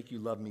that can make you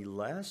love me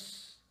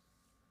less.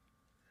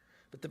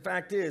 But the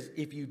fact is,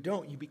 if you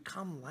don't, you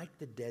become like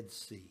the Dead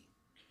Sea.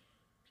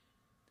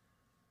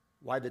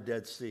 Why the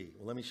Dead Sea?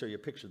 Well, let me show you a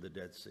picture of the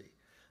Dead Sea.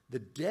 The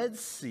Dead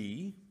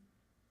Sea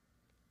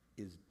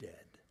is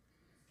dead.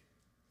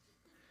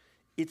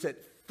 It's at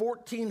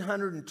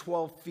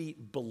 1,412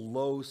 feet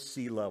below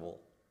sea level.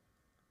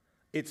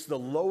 It's the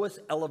lowest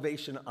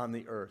elevation on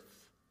the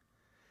earth.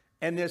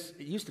 And it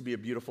used to be a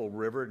beautiful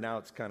river. Now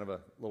it's kind of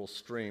a little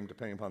stream,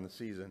 depending upon the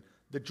season.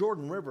 The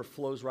Jordan River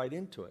flows right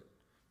into it.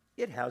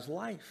 It has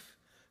life.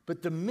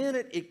 But the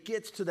minute it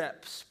gets to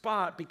that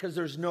spot, because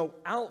there's no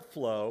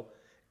outflow,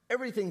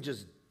 everything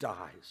just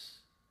dies.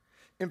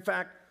 In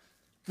fact,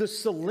 the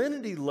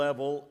salinity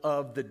level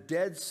of the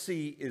Dead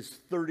Sea is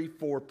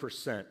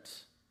 34%.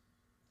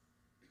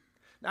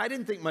 Now, I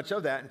didn't think much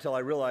of that until I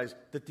realized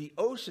that the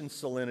ocean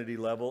salinity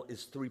level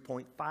is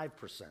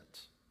 3.5%.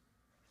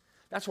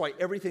 That's why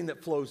everything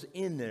that flows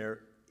in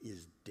there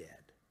is dead.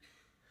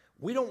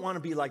 We don't want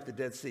to be like the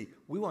Dead Sea.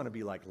 We want to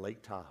be like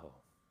Lake Tahoe.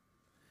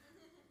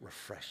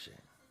 Refreshing.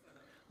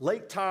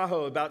 Lake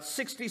Tahoe, about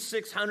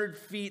 6,600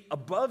 feet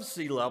above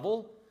sea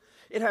level.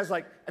 It has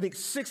I think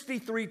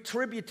 63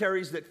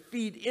 tributaries that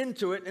feed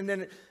into it, and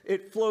then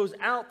it flows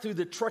out through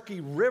the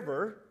Truckee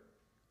River.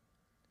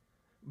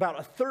 About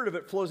a third of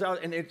it flows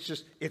out, and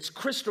it's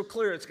crystal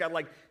clear. It's got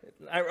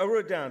I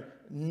wrote it down,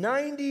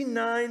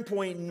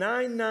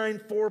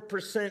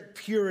 99.994%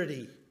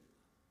 purity.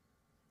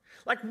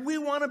 We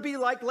want to be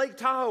like Lake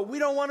Tahoe. We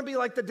don't want to be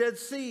like the Dead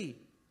Sea.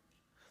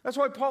 That's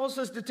why Paul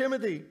says to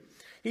Timothy,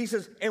 he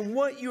says, and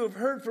what you have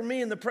heard from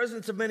me in the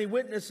presence of many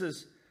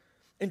witnesses,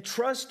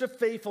 entrust to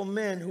faithful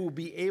men who will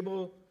be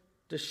able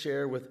to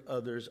share with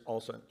others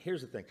also. And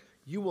here's the thing.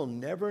 You will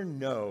never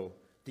know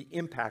the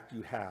impact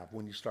you have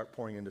when you start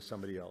pouring into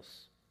somebody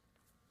else.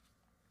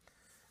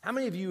 How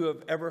many of you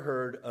have ever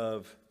heard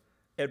of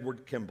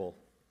Edward Kimball?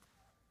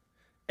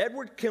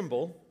 Edward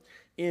Kimball,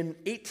 in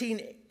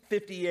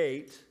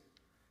 1858,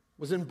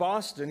 was in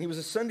Boston. He was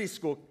a Sunday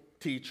school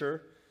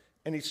teacher,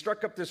 and he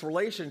struck up this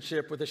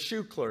relationship with a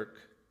shoe clerk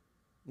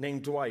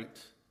named Dwight.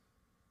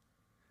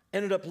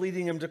 Ended up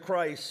leading him to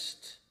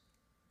Christ.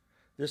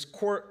 This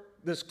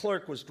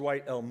clerk was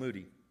Dwight L.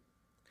 Moody.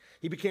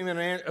 He became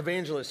an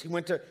evangelist. He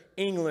went to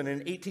England in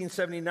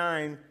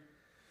 1879.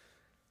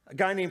 A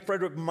guy named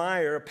Frederick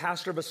Meyer, a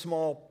pastor of a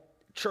small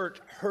church,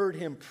 heard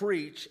him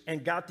preach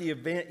and got the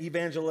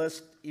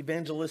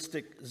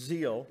evangelistic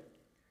zeal.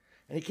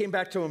 And he came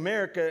back to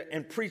America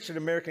and preached at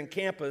American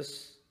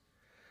campus,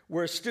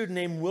 where a student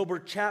named Wilbur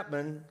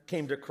Chapman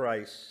came to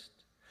Christ.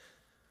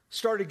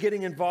 Started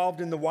getting involved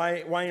in the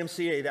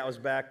YMCA. That was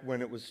back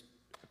when it was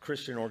a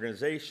Christian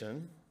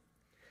organization.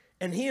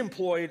 And he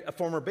employed a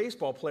former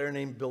baseball player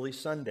named Billy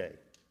Sunday,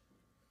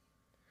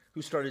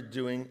 who started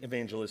doing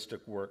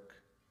evangelistic work.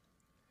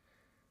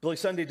 Billy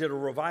Sunday did a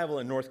revival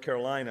in North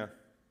Carolina.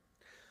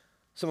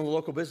 Some of the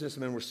local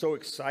businessmen were so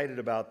excited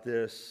about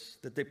this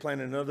that they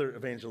planned another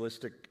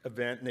evangelistic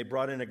event, and they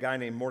brought in a guy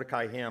named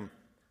Mordecai Ham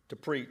to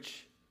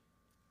preach.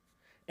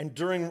 And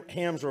during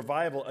Ham's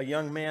revival, a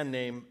young man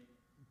named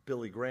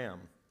Billy Graham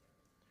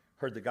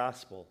heard the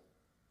gospel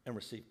and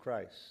received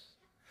Christ.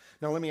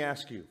 Now let me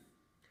ask you,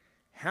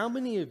 how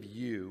many of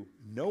you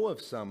know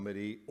of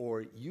somebody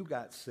or you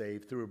got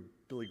saved through a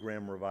Billy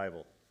Graham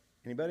revival?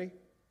 Anybody?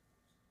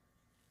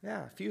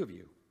 Yeah, a few of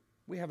you.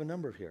 We have a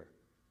number here.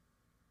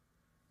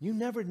 You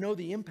never know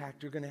the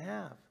impact you're going to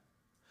have.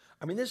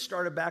 I mean, this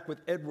started back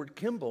with Edward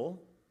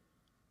Kimball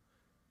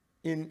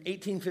in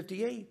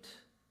 1858.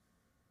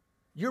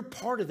 You're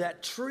part of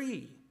that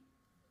tree.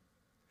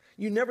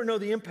 You never know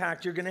the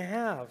impact you're going to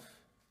have.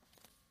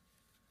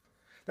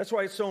 That's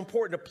why it's so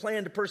important to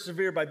plan to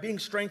persevere by being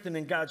strengthened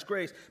in God's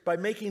grace, by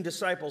making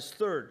disciples.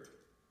 Third,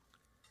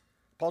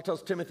 Paul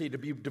tells Timothy to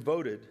be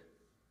devoted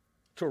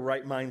to a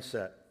right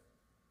mindset.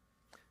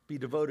 Be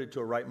devoted to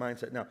a right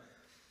mindset. Now,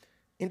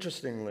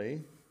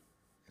 interestingly,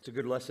 it's a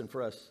good lesson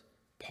for us.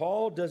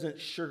 Paul doesn't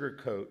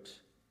sugarcoat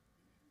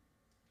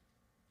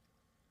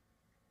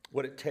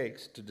what it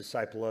takes to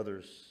disciple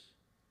others.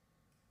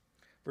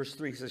 Verse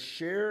 3 says,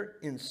 share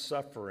in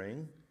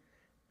suffering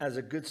as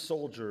a good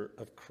soldier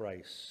of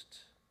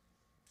Christ.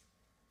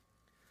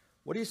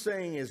 What he's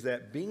saying is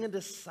that being a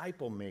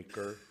disciple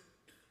maker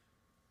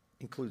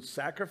includes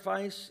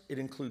sacrifice, it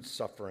includes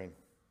suffering.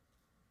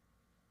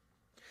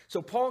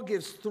 So Paul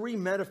gives three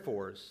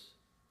metaphors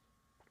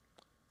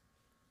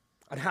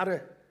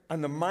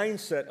on the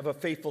mindset of a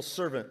faithful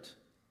servant.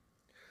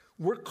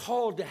 We're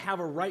called to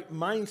have a right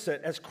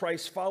mindset as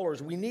Christ's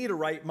followers. We need a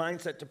right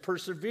mindset to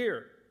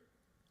persevere.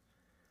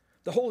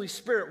 The Holy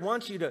Spirit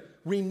wants you to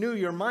renew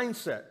your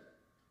mindset.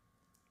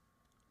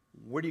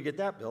 Where do you get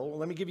that, Bill? Well,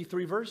 let me give you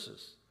 3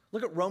 verses.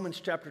 Look at Romans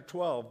chapter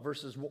 12,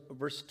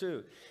 verse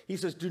 2. He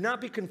says, do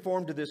not be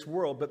conformed to this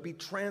world, but be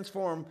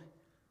transformed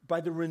by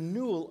the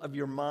renewal of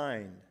your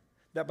mind,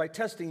 that by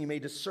testing you may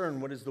discern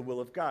what is the will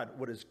of God,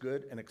 what is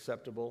good and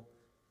acceptable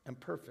and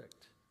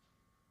perfect.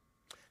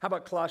 How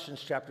about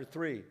Colossians chapter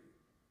 3?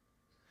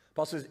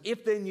 Paul says,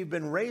 if then you've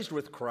been raised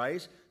with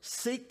Christ,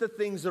 seek the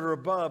things that are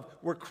above,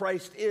 where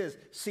Christ is,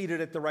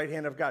 seated at the right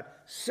hand of God.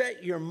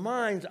 Set your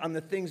minds on the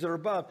things that are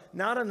above,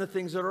 not on the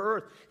things that are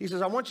earth. He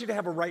says, I want you to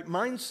have a right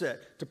mindset.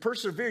 To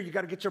persevere, you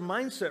got to get your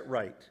mindset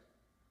right.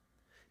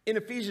 In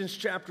Ephesians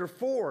chapter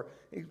 4,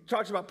 he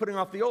talks about putting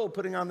off the old,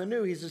 putting on the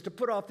new. He says to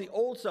put off the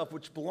old self,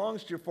 which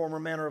belongs to your former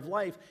manner of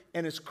life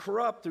and is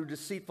corrupt through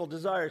deceitful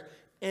desires,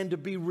 and to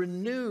be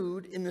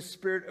renewed in the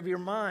spirit of your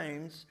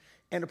minds,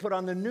 and to put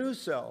on the new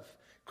self,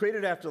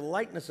 created after the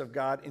likeness of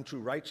God in true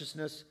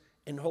righteousness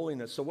and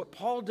holiness. So what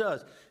Paul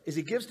does is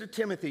he gives to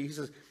Timothy, he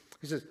says,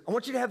 I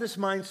want you to have this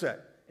mindset.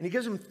 And he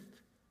gives him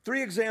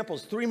 3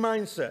 examples, 3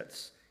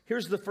 mindsets.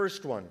 Here's the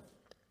first one.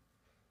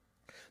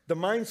 The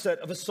mindset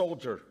of a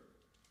soldier,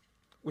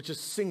 which is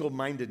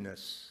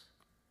single-mindedness.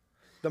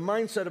 The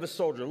mindset of a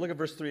soldier. Look at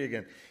verse 3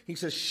 again. He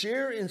says,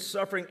 share in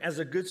suffering as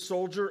a good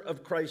soldier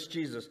of Christ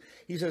Jesus.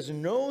 He says,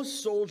 no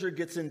soldier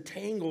gets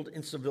entangled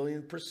in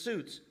civilian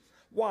pursuits,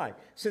 Why?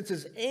 Since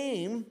his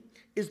aim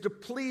is to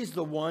please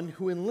the one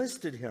who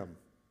enlisted him.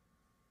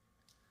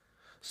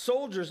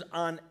 Soldiers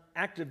on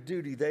active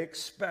duty, they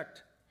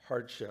expect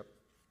hardship.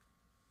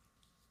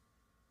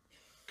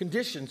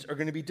 Conditions are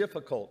going to be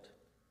difficult.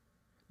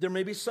 There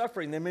may be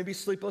suffering. There may be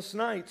sleepless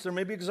nights. There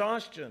may be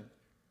exhaustion.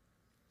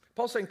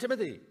 Paul's saying,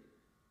 Timothy,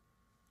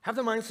 have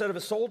the mindset of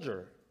a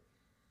soldier.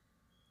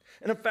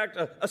 And in fact,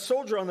 a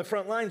soldier on the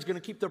front line is going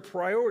to keep their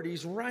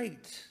priorities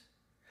right.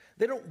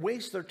 They don't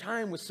waste their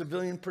time with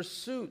civilian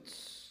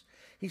pursuits.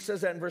 He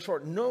says that in verse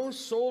 4. No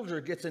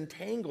soldier gets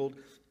entangled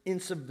in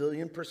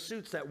civilian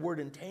pursuits. That word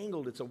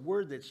entangled, it's a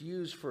word that's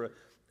used for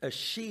a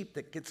sheep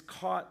that gets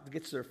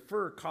their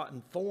fur caught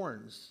in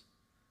thorns.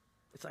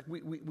 It's like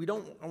we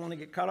don't want to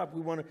get caught up.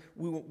 We want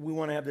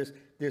to have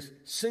this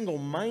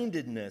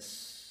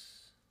single-mindedness.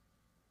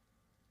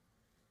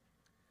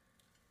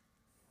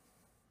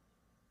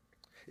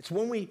 It's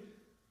when we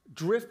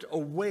drift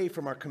away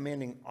from our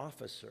commanding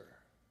officer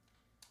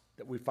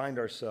that we find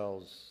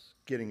ourselves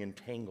getting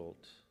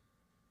entangled.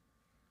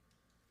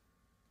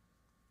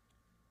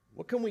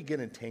 What can we get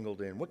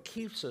entangled in? What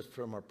keeps us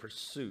from our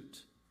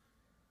pursuit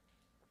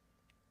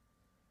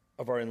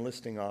of our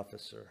enlisting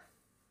officer?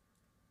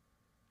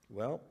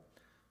 Well,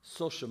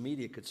 social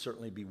media could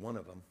certainly be one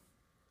of them.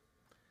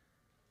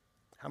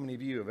 How many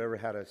of you have ever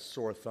had a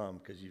sore thumb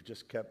because you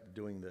just kept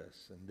doing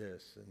this and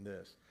this and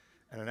this?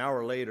 And an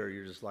hour later,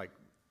 you're just like,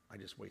 I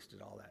just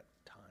wasted all that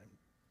time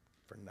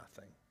for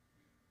nothing.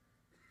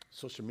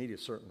 Social media,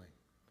 certainly.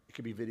 It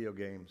could be video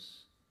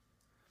games.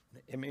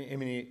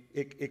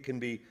 It can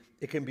be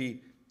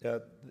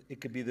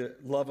the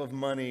love of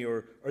money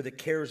or the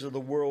cares of the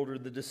world or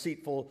the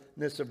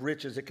deceitfulness of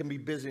riches. It can be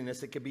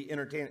busyness. It can be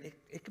entertainment.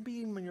 It can be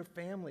even in your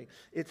family.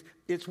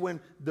 It's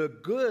when the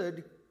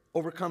good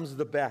overcomes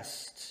the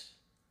best.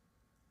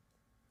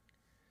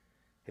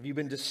 Have you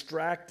been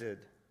distracted?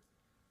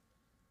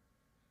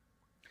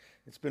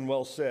 It's been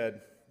well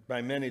said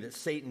by many that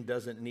Satan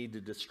doesn't need to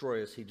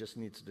destroy us. He just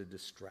needs to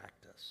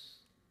distract us.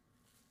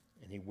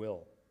 And he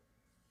will.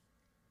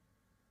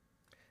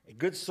 A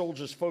good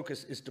soldier's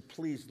focus is to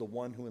please the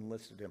one who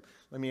enlisted him.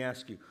 Let me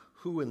ask you,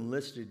 who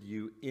enlisted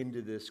you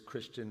into this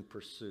Christian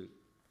pursuit?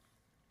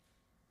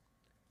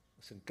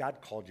 Listen, God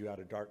called you out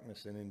of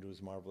darkness and into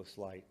his marvelous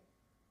light.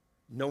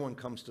 No one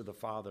comes to the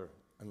Father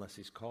unless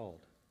he's called.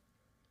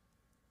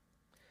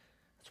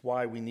 That's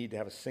why we need to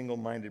have a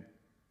single-minded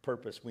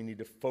purpose. We need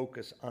to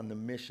focus on the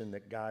mission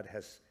that God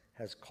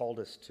has called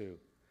us to.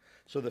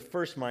 So the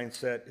first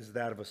mindset is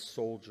that of a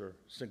soldier,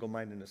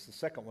 single-mindedness. The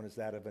second one is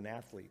that of an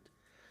athlete.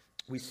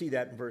 We see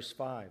that in verse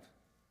 5.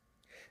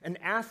 An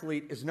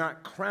athlete is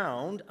not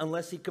crowned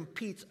unless he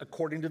competes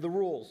according to the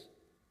rules.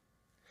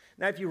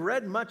 Now, if you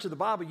read much of the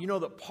Bible, you know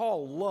that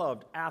Paul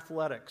loved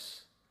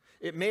athletics.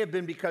 It may have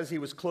been because he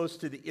was close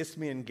to the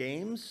Isthmian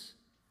Games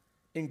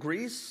in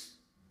Greece.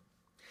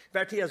 In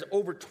fact, he has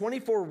over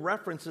 24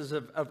 references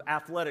of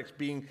athletics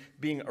being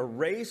a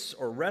race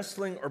or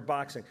wrestling or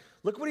boxing.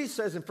 Look what he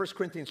says in 1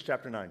 Corinthians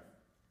chapter 9.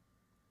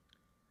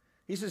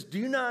 He says, do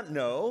you not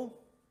know,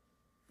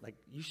 like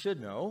you should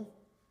know,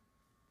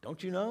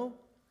 don't you know,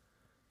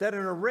 that in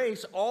a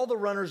race all the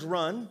runners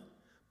run,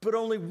 but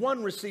only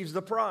one receives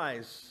the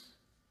prize,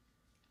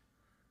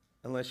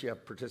 unless you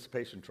have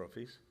participation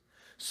trophies.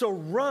 So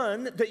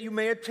run that you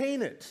may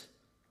attain it.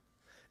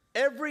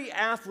 Every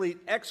athlete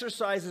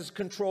exercises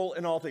control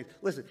in all things.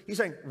 Listen, he's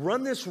saying,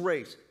 run this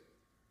race.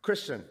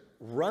 Christian,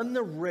 run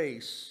the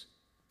race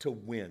to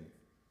win.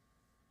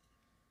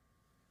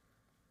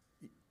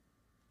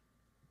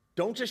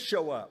 Don't just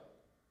show up.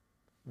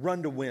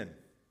 Run to win.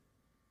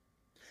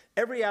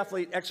 Every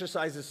athlete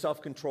exercises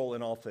self-control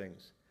in all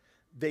things.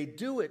 They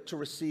do it to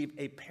receive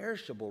a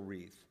perishable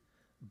wreath.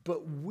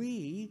 But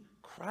we,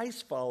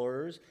 Christ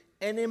followers,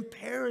 an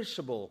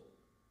imperishable,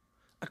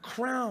 a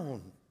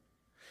crown.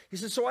 He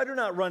says, so I do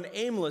not run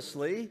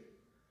aimlessly.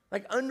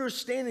 Like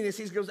understanding this,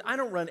 he goes, I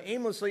don't run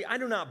aimlessly. I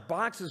do not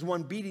box as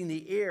one beating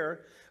the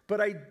air,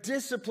 but I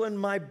discipline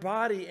my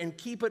body and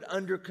keep it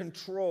under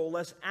control,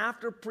 lest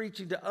after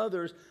preaching to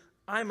others,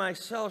 I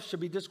myself should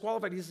be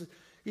disqualified.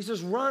 He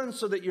says, run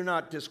so that you're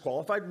not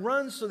disqualified.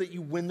 Run so that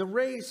you win the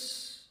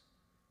race.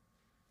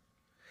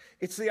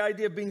 It's the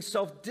idea of being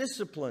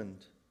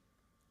self-disciplined,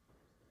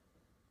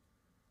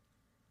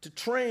 to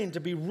train, to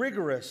be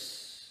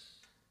rigorous.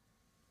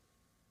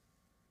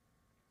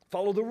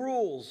 Follow the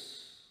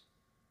rules.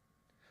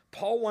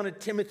 Paul wanted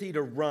Timothy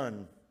to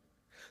run.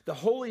 The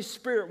Holy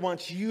Spirit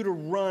wants you to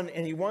run,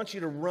 and he wants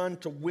you to run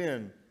to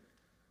win.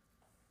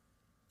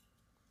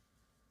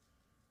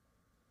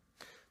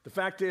 The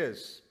fact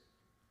is,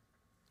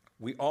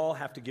 we all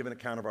have to give an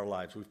account of our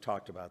lives. We've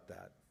talked about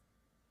that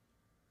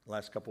the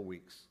last couple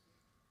weeks.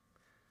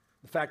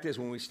 The fact is,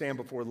 when we stand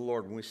before the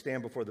Lord, when we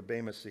stand before the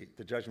Bema seat,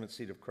 the judgment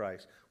seat of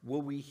Christ,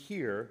 will we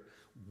hear,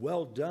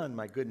 well done,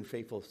 my good and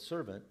faithful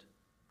servant?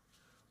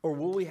 Or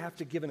will we have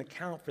to give an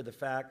account for the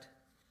fact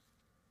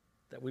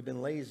that we've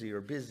been lazy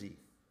or busy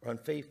or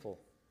unfaithful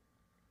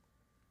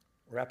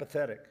or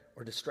apathetic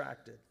or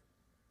distracted?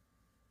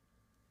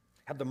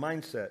 Have the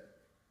mindset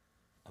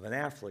of an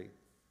athlete,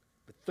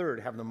 But third,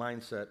 have the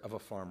mindset of a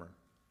farmer.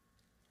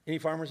 Any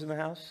farmers in the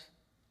house?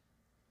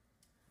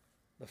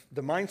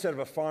 The mindset of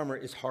a farmer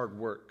is hard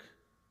work.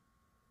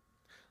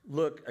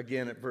 Look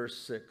again at verse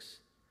 6.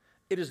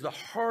 It is the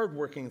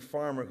hardworking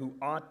farmer who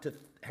ought to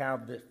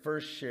have the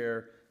first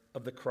share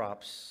of the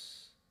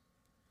crops.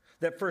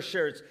 That first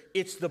share,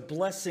 it's the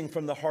blessing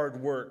from the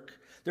hard work.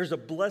 There's a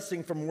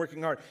blessing from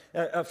working hard.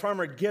 A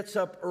farmer gets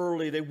up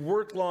early. They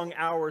work long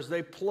hours.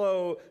 They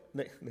plow.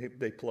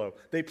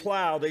 They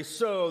plow. They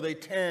sow. They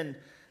tend.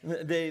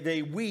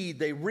 They weed.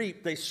 They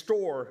reap. They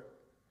store.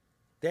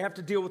 They have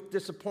to deal with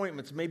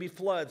disappointments, maybe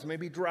floods,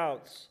 maybe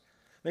droughts,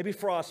 maybe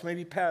frost,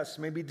 maybe pests,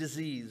 maybe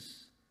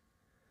disease.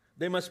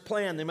 They must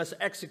plan. They must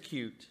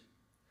execute.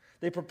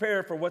 They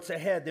prepare for what's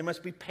ahead. They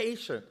must be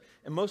patient.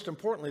 And most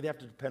importantly, they have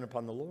to depend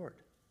upon the Lord.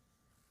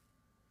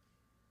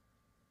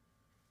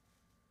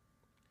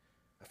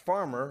 A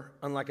farmer,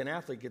 unlike an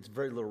athlete, gets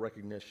very little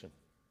recognition.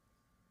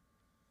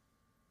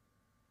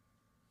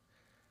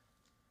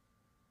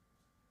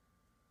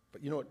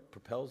 But you know what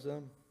propels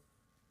them?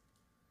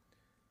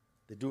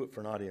 They do it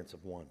for an audience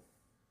of one.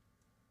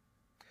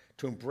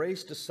 To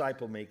embrace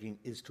disciple making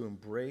is to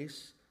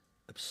embrace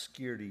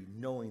obscurity,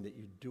 knowing that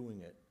you're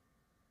doing it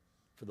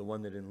for the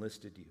one that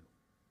enlisted you.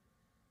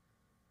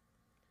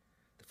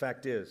 The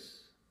fact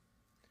is,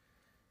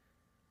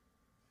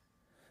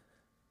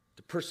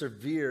 to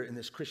persevere in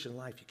this Christian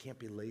life, you can't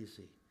be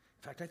lazy.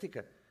 In fact, I think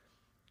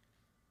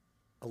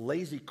a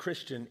lazy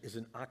Christian is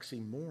an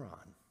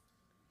oxymoron.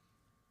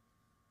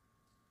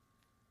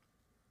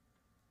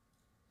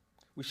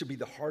 We should be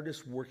the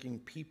hardest working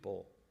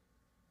people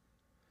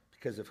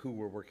because of who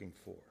we're working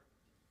for.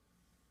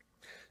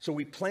 So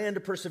we plan to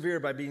persevere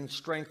by being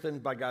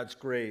strengthened by God's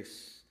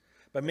grace,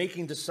 by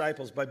making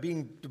disciples, by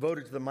being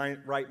devoted to the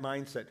right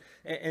mindset.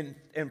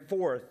 And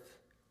fourth,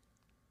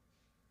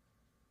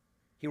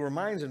 he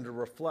reminds them to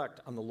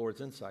reflect on the Lord's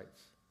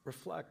insights.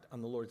 Reflect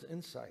on the Lord's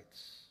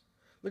insights.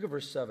 Look at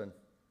verse 7.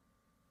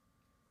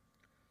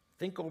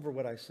 Think over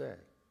what I say.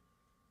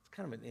 It's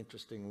kind of an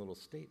interesting little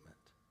statement.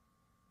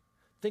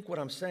 Think what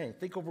I'm saying.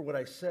 Think over what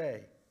I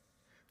say.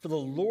 For the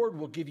Lord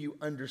will give you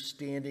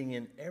understanding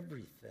in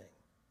everything.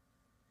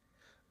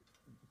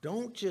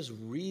 Don't just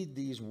read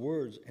these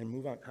words and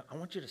move on. I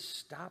want you to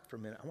stop for a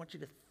minute. I want you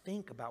to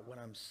think about what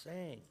I'm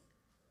saying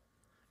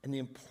and the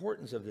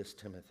importance of this,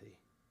 Timothy.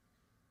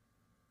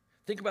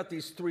 Think about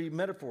these three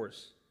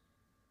metaphors.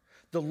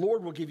 The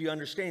Lord will give you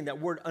understanding. That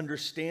word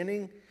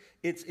understanding,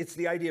 it's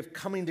the idea of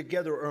coming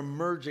together or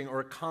merging or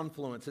a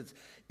confluence.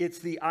 It's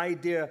the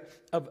idea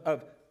of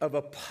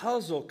a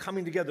puzzle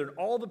coming together, and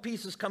all the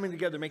pieces coming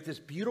together make this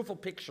beautiful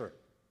picture.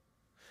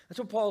 That's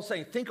what Paul is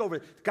saying. Think over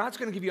it. God's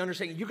going to give you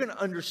understanding. You're going to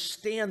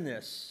understand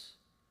this.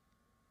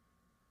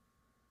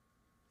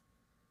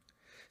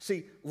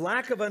 See,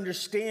 lack of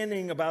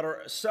understanding about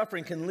our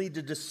suffering can lead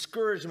to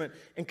discouragement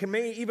and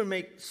may even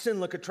make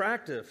sin look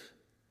attractive.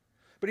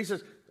 But he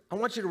says, I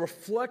want you to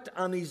reflect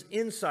on these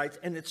insights,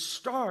 and it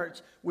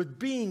starts with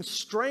being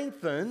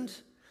strengthened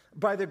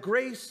by the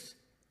grace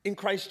in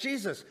Christ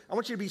Jesus. I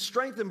want you to be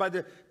strengthened by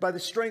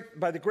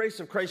the grace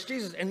of Christ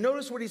Jesus. And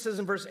notice what he says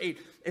in verse 8.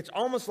 It's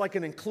almost like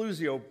an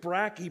inclusio.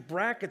 He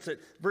brackets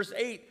it. Verse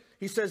 8,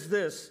 he says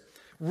this,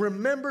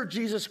 remember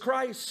Jesus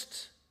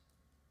Christ.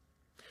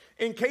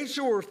 In case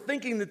you were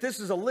thinking that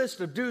this is a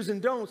list of do's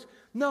and don'ts,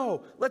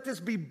 no, let this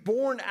be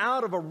born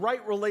out of a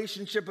right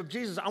relationship of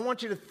Jesus. I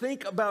want you to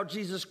think about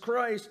Jesus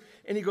Christ.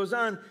 And he goes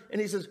on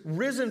and he says,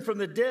 risen from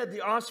the dead,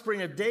 the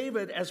offspring of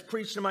David, as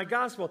preached in my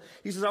gospel.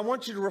 He says, I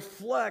want you to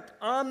reflect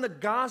on the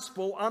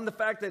gospel, on the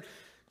fact that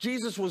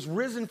Jesus was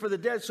risen for the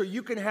dead so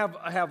you can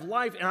have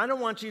life. And I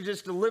don't want you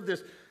just to live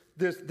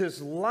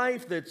this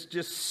life that's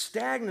just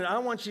stagnant. I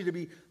want you to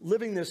be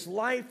living this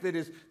life that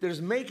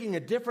is making a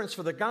difference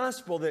for the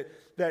gospel,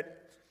 that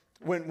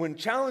when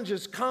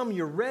challenges come,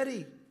 you're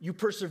ready. You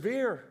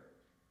persevere.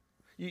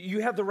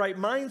 You have the right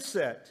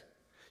mindset.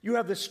 You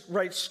have the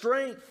right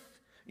strength.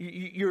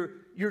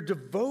 You're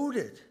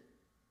devoted.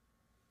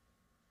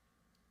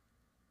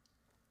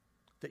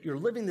 That you're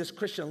living this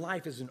Christian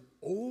life is an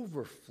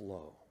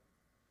overflow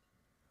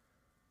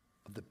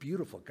of the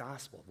beautiful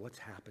gospel of what's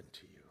happened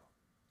to you.